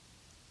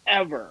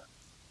 ever.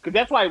 Because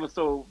that's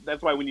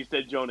why when you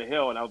said Jonah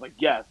Hill, and I was like,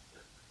 yes.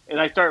 And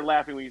I started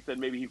laughing when you said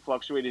maybe he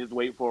fluctuated his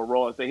weight for a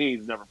role. I said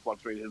he's never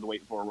fluctuated his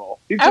weight for a role.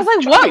 I was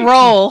like, what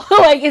role?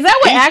 Like, is that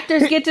what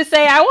actors get to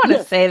say? I want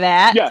to say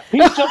that. Yeah,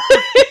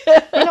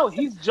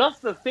 he's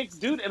just a thick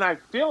dude, and I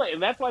feel it,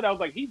 and that's why I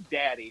was like, he's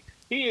daddy.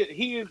 He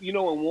is,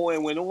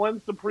 when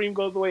one Supreme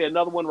goes away,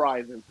 another one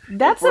rises.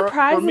 That For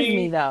surprises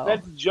me, though.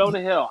 That's Jonah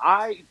Hill.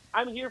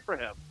 I'm here for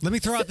him. Let me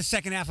throw out the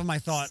second half of my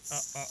thought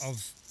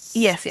of.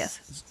 Yes.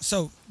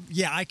 So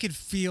yeah, I could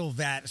feel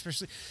that,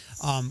 especially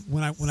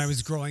when I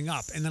was growing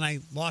up, and then I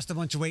lost a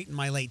bunch of weight in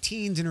my late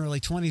teens and early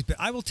 20s. But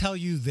I will tell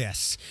you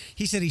this: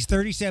 he said he's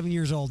 37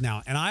 years old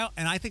now, and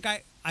I think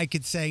I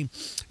could say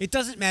it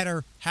doesn't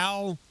matter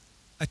how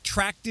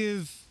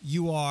attractive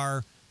you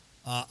are.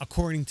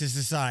 According to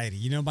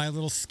society, my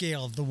little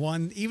scale of the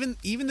one, even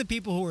the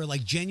people who are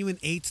like genuine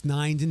 8s,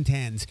 9s, and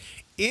 10s,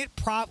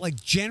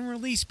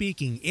 generally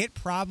speaking, it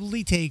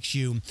probably takes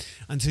you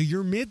until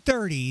your mid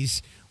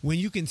 30s when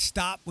you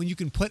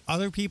can put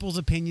other people's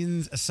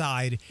opinions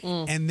aside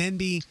and then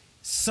be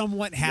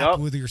somewhat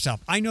happy with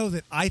yourself. I know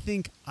that I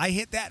think I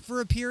hit that for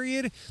a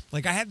period.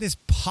 Like, I had this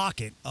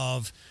pocket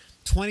of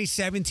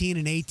 2017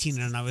 and 18,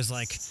 and I was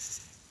like,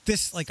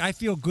 I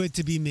feel good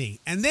to be me.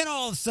 And then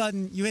all of a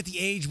sudden, you hit the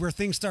age where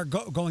things start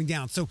going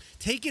down. So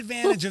take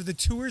advantage of the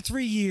 2 or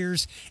 3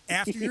 years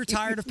after you're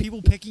tired of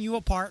people picking you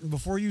apart and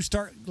before you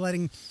start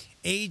letting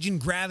age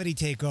and gravity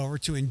take over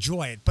to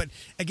enjoy it. But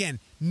again,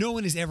 no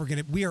one is ever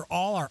we are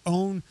all our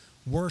own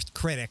worst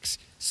critics.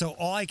 So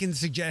all I can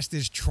suggest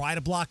is try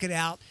to block it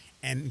out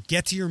and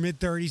get to your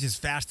mid-30s as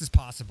fast as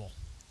possible.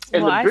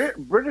 And the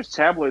British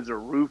tabloids are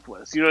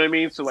ruthless. You know what I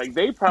mean? So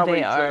they probably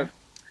They are.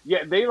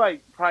 Yeah, they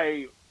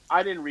probably.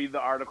 I didn't read the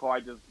article.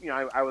 I just,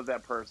 I was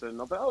that person.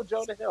 I was like, oh,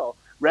 Jonah Hill.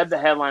 Read the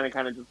headline and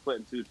kind of just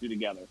put two and two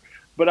together.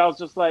 But I was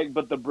just like,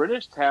 but the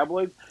British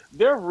tabloids,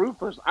 they're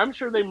ruthless. I'm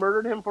sure they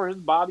murdered him for his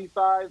body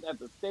size at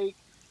the stake.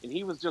 And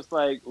he was just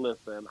like,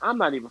 listen, I'm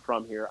not even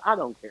from here. I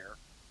don't care.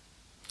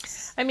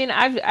 I mean,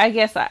 I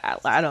guess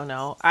I don't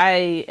know.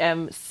 I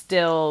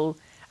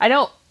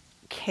don't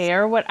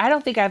care I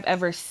don't think I've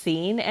ever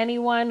seen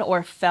anyone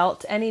or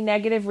felt any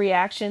negative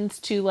reactions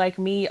to like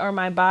me or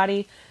my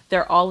body.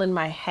 They're all in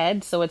my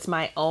head, so it's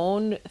my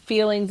own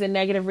feelings and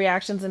negative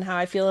reactions and how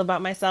I feel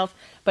about myself,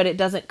 but it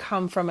doesn't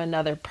come from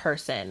another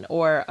person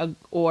or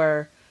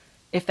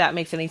if that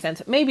makes any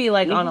sense. Maybe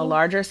like on a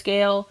larger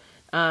scale,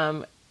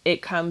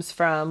 it comes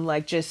from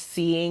like just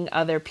seeing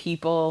other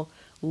people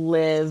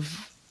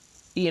live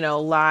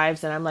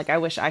lives, and I'm like, I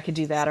wish I could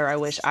do that, or I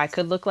wish I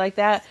could look like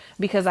that,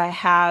 because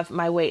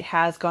my weight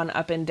has gone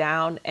up and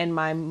down, and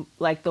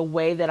the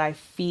way that I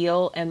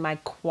feel and my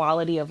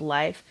quality of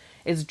life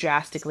is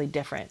drastically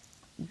different,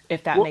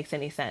 if that makes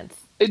any sense.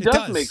 It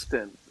does make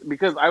sense,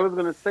 because I was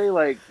going to say,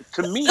 like,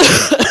 to me,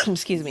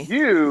 excuse me,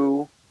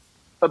 you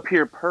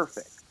appear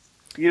perfect.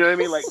 You know what I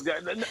mean? Like,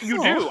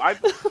 you do.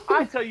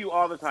 I tell you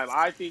all the time,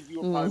 I think you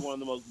are probably one of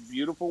the most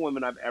beautiful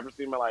women I've ever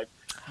seen in my life.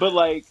 But,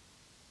 like,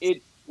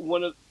 it's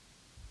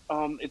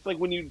like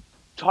when you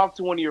talk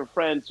to one of your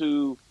friends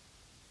who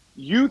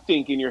you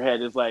think in your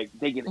head is like,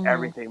 they get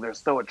everything, they're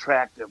so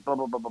attractive, blah,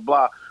 blah, blah, blah,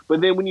 blah.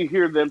 But then when you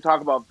hear them talk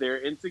about their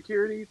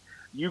insecurities,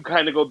 you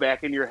kind of go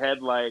back in your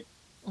head like,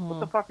 what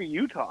the fuck are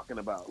you talking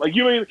about? Like,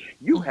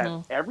 you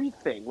have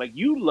everything. Like,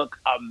 you look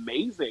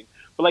amazing.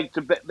 But, like,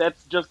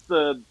 that's just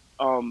the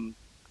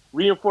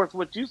reinforce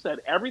what you said.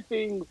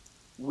 Everything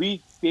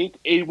we think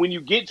when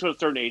you get to a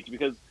certain age,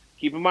 because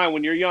keep in mind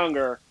when you're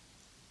younger,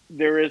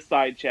 there is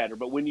side chatter,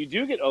 but when you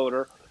do get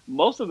older,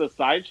 most of the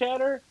side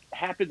chatter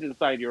happens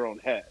inside your own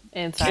head,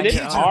 and Inside it's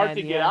your own hard head,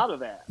 to get yeah. out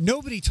of that.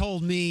 Nobody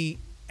told me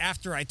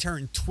after I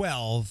turned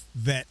 12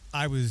 that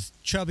I was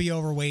chubby,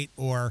 overweight,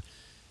 or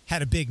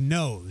had a big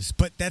nose,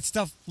 but that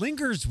stuff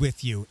lingers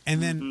with you.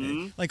 And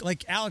then,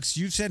 like Alex,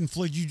 you've said, and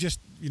Floyd, you just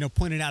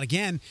pointed out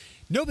again,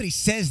 nobody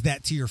says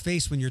that to your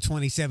face when you're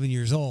 27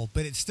 years old,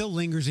 but it still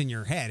lingers in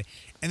your head.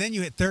 And then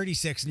you hit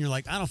 36, and you're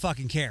like, I don't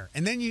fucking care.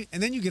 And then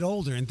you get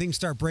older, and things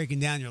start breaking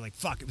down. You're like,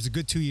 fuck, it was a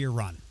good 2-year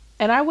run.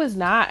 And I was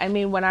not. I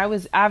mean, when I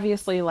was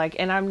obviously like,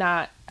 and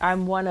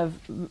I'm one of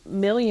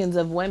millions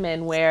of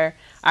women where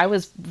I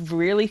was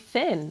really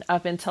thin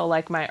up until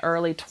like my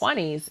early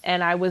 20s.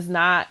 And I was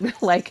not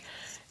like,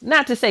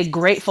 not to say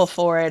grateful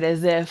for it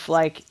as if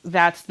like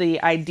that's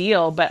the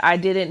ideal, but I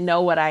didn't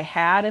know what I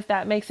had, if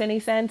that makes any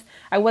sense.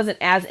 I wasn't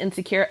as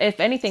insecure. If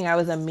anything, I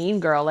was a mean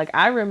girl. Like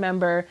I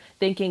remember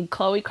thinking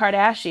Khloe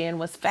Kardashian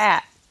was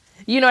fat.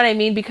 You know what I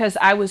mean? Because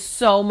I was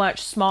so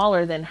much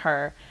smaller than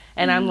her.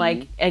 And I'm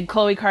like, and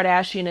Khloe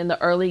Kardashian in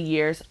the early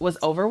years was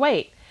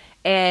overweight.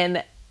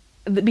 And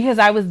because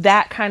I was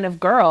that kind of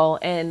girl.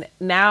 And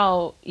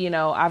now,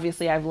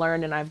 obviously I've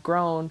learned and I've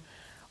grown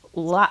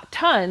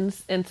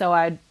tons. And so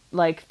I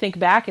like think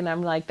back and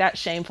I'm like, that's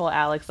shameful,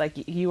 Alex.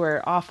 Like you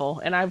were awful.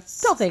 And I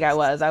don't think I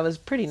was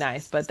pretty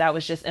nice, but that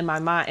was just in my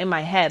mind, in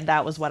my head,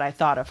 that was what I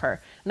thought of her.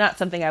 Not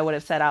something I would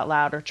have said out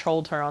loud or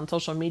trolled her on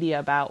social media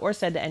about or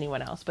said to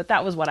anyone else, but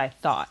that was what I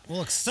thought. Well,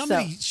 look,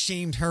 somebody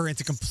shamed her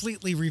into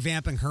completely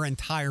revamping her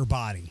entire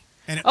body.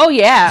 And oh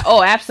yeah.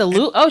 Oh,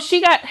 absolutely. Oh, she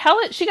got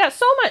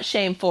so much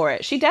shame for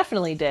it. She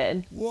definitely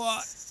did.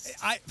 Well,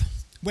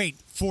 wait,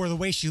 for the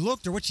way she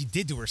looked or what she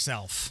did to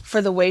herself?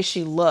 For the way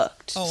she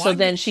looked. Oh, so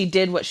then she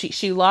did what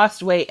she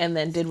lost weight and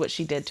then did what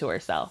she did to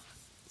herself.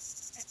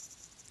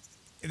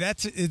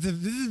 This is a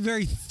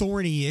very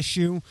thorny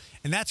issue,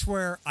 and that's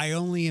where I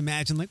only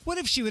imagine, like, what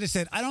if she would have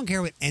said, I don't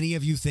care what any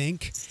of you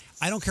think.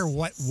 I don't care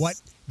what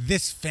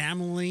this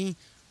family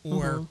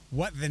or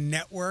what the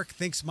network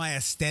thinks my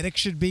aesthetic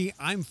should be.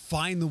 I'm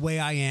fine the way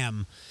I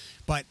am.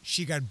 But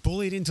she got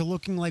bullied into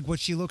looking like what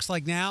she looks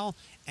like now,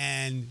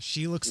 and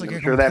she looks like I'm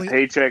sure that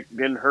paycheck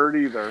didn't hurt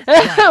either.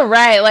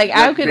 Right. Like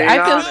I could.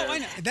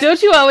 That,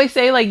 don't you always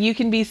say like you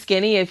can be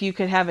skinny if you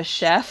could have a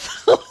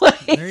chef?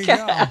 Like, there you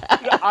go.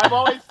 I've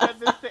always said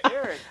this to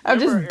Eric. I'm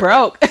just Eric,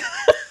 broke.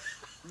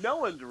 no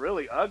one's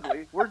really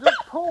ugly. We're just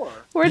poor.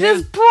 We're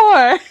just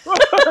poor.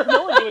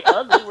 No one's really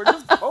ugly. We're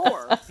just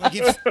poor. Like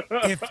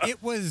if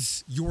it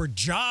was your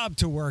job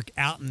to work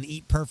out and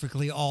eat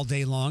perfectly all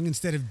day long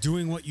instead of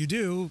doing what you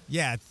do,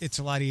 yeah, it's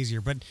a lot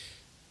easier. But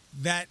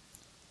that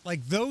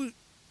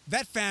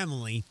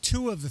family,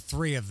 two of the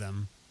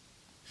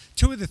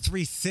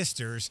three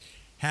sisters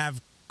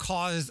have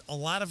caused a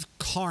lot of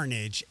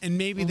carnage, and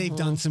maybe they've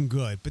done some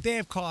good, but they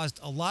have caused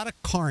a lot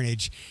of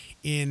carnage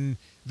in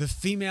the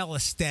female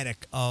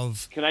aesthetic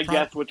of... Can I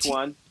guess which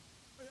one?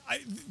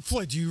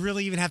 Floyd, do you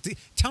really even have to...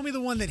 Tell me the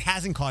one that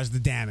hasn't caused the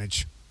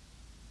damage.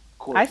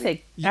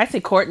 Courtney. I say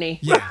Courtney.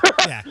 Yeah.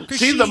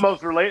 She's the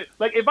most related.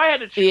 Like, if I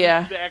had to choose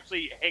Yeah. to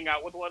actually hang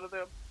out with one of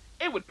them,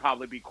 it would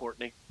probably be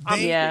Courtney.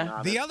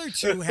 The other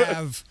two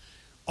have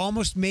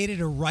almost made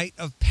it a rite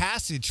of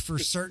passage for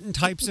certain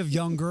types of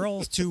young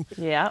girls to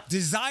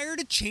desire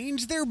to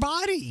change their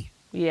body.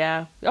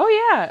 Yeah. Oh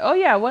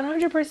yeah.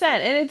 100%.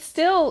 And it's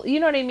still, you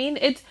know what I mean?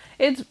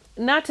 It's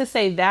not to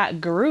say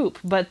that group,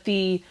 but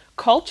the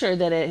culture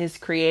that it has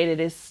created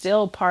is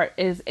still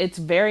it's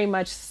very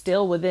much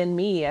still within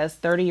me as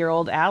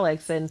 30-year-old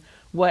Alex, and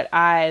what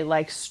I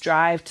like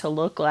strive to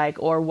look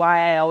like, or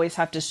why I always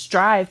have to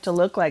strive to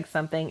look like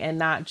something and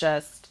not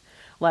just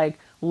like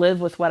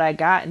live with what I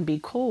got and be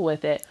cool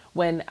with it,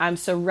 when I'm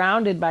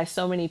surrounded by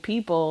so many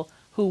people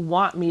who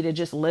want me to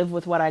just live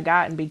with what I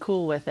got and be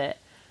cool with it.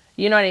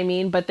 You know what I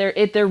mean? But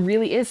there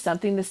really is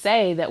something to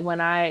say that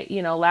when I,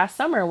 last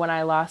summer when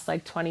I lost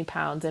like 20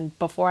 pounds, and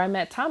before I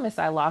met Thomas,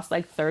 I lost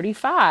like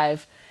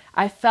 35,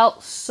 I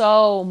felt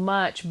so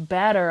much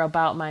better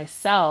about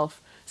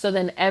myself. So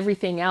then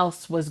everything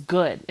else was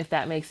good, if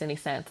that makes any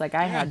sense. Like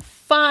I had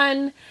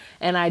fun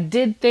and I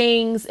did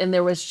things, and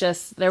there was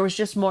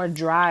just more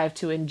drive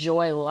to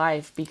enjoy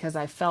life because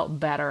I felt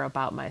better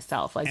about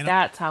myself. Like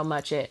that's how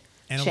much it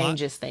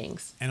changes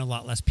things. And a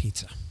lot less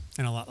pizza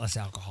and a lot less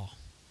alcohol.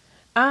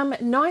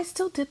 No, I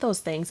still did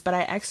those things, but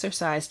I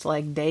exercised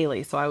like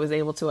daily, so I was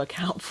able to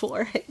account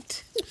for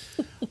it.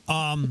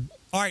 All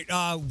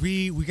right,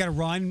 we got to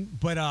run,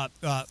 but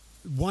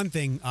one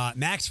thing,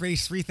 Max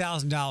raised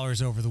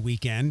 $3,000 over the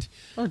weekend.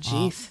 Oh,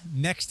 jeez.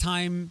 Next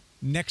time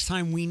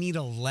we need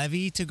a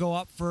levy to go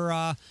up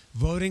for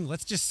voting,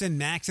 let's just send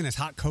Max and his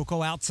hot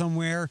cocoa out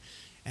somewhere,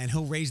 and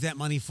he'll raise that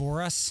money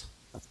for us.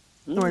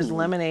 Or his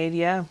lemonade,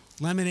 yeah.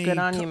 Lemonade. Good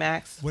on you,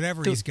 Max.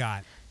 Whatever he's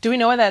got. Do we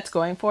know what that's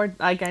going for?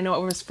 Like, I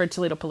know it was for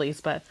Toledo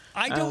Police, but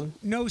I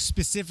don't know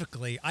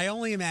specifically. I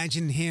only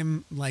imagine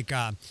him like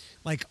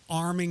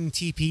arming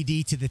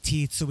TPD to the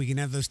teeth so we can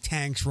have those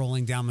tanks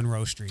rolling down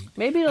Monroe Street.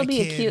 maybe it'll A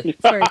be kid.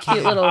 a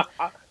cute little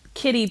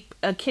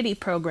kitty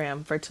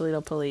program for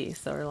Toledo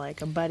Police, or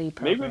like a buddy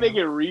program. Maybe they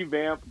can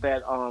revamp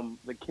that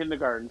the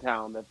kindergarten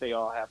town that they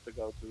all have to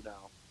go to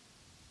now.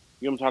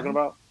 You know what I'm talking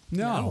about?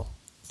 No.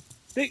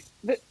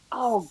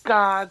 Oh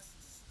God,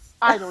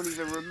 I don't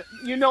even remember.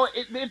 You know,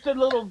 it's a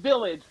little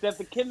village that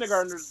the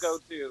kindergartners go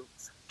to.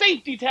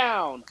 Safety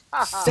Town.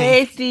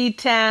 Safety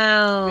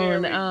Town.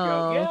 There we go.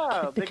 Oh,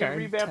 Yeah, they can kindergarten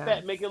revamp town. that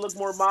and make it look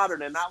more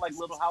modern and not like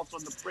Little House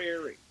on the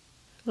Prairie.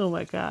 Oh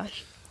my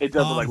gosh. It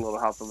does look like Little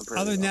House on the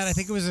Prairie. Other than though. that, I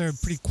think it was a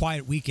pretty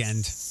quiet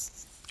weekend.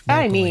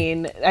 I locally.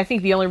 mean, I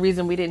think the only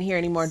reason we didn't hear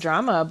any more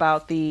drama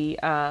about the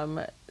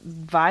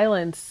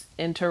violence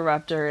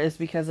interrupter is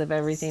because of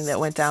everything that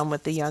went down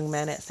with the young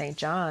men at St.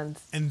 John's.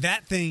 And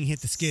that thing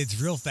hit the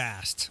skids real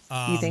fast.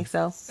 You think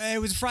so?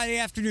 It was a Friday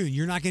afternoon.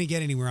 You're not going to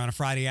get anywhere on a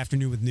Friday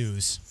afternoon with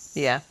news.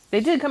 Yeah.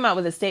 They did come out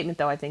with a statement,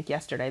 though, I think,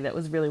 yesterday that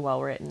was really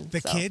well written. The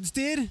kids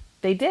did?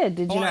 They did.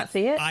 Did you Oh, not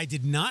see it? I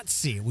did not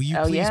see it. Will you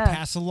Oh, please yeah.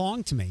 pass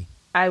along to me?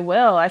 I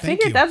will. I Thank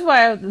figured you. that's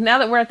why, now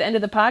that we're at the end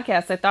of the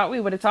podcast, I thought we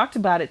would have talked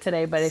about it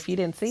today, but if you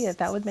didn't see it,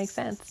 that would make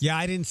sense. Yeah,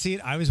 I didn't see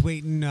it. I was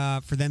waiting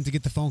for them to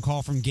get the phone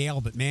call from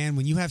Gail. But man,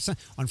 when you have some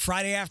on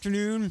Friday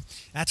afternoon,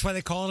 that's why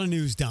they call it a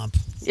news dump.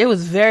 It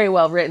was very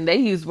well written. They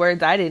used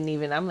words I didn't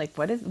even. I'm like,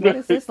 what is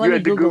this? Let You me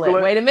had to Google Google it.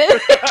 it? Wait a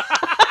minute.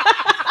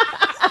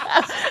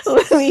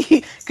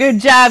 Good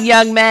job,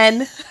 young men.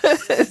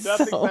 Nothing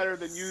So- better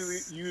than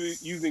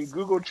using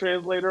Google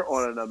Translator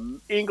on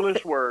an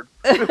English word.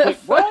 Like,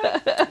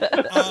 what?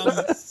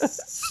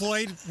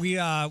 Floyd,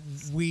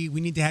 we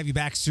need to have you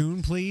back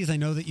soon, please. I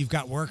know that you've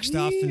got work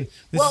stuff, and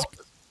this Well,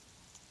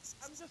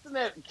 I'm just in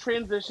that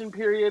transition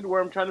period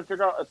where I'm trying to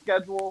figure out a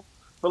schedule.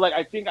 But like,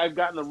 I think I've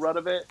gotten the rut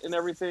of it and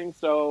everything.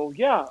 So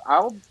yeah,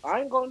 I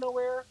ain't going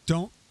nowhere.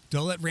 don't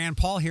let Rand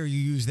Paul hear you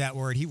use that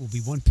word. He will be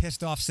one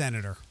pissed off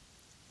senator.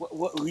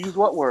 Use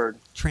what word?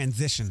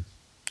 Transition.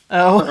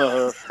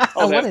 Oh,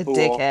 Oh, what that a fool.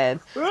 dickhead.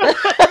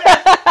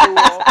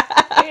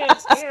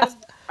 And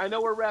I know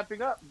we're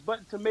wrapping up,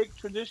 but to make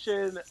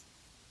tradition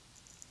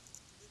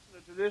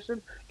a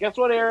tradition, guess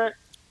what, Eric?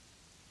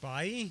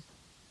 Bye.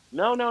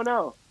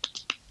 No.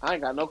 I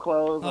ain't got no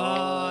clothes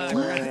on.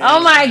 Oh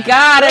my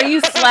God, are you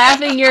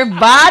slapping your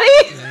body?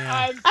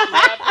 I'm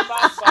slapping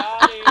my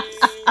body.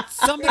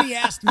 Somebody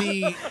asked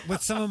me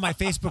with some of my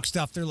Facebook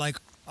stuff. They're like,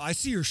 "I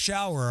see your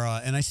shower,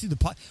 and I see the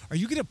pod. Are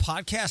you gonna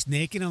podcast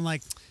naked?" I'm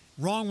like,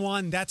 "Wrong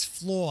one. That's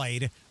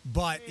Floyd."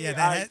 But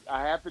yeah,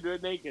 I have to do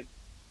it naked.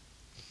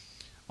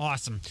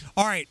 awesome.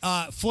 All right,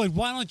 Floyd,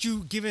 why don't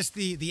you give us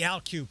the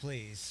out cue,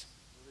 please?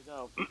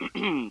 Here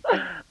we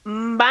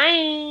go.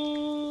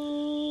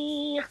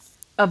 Bye.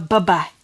 Bye-bye.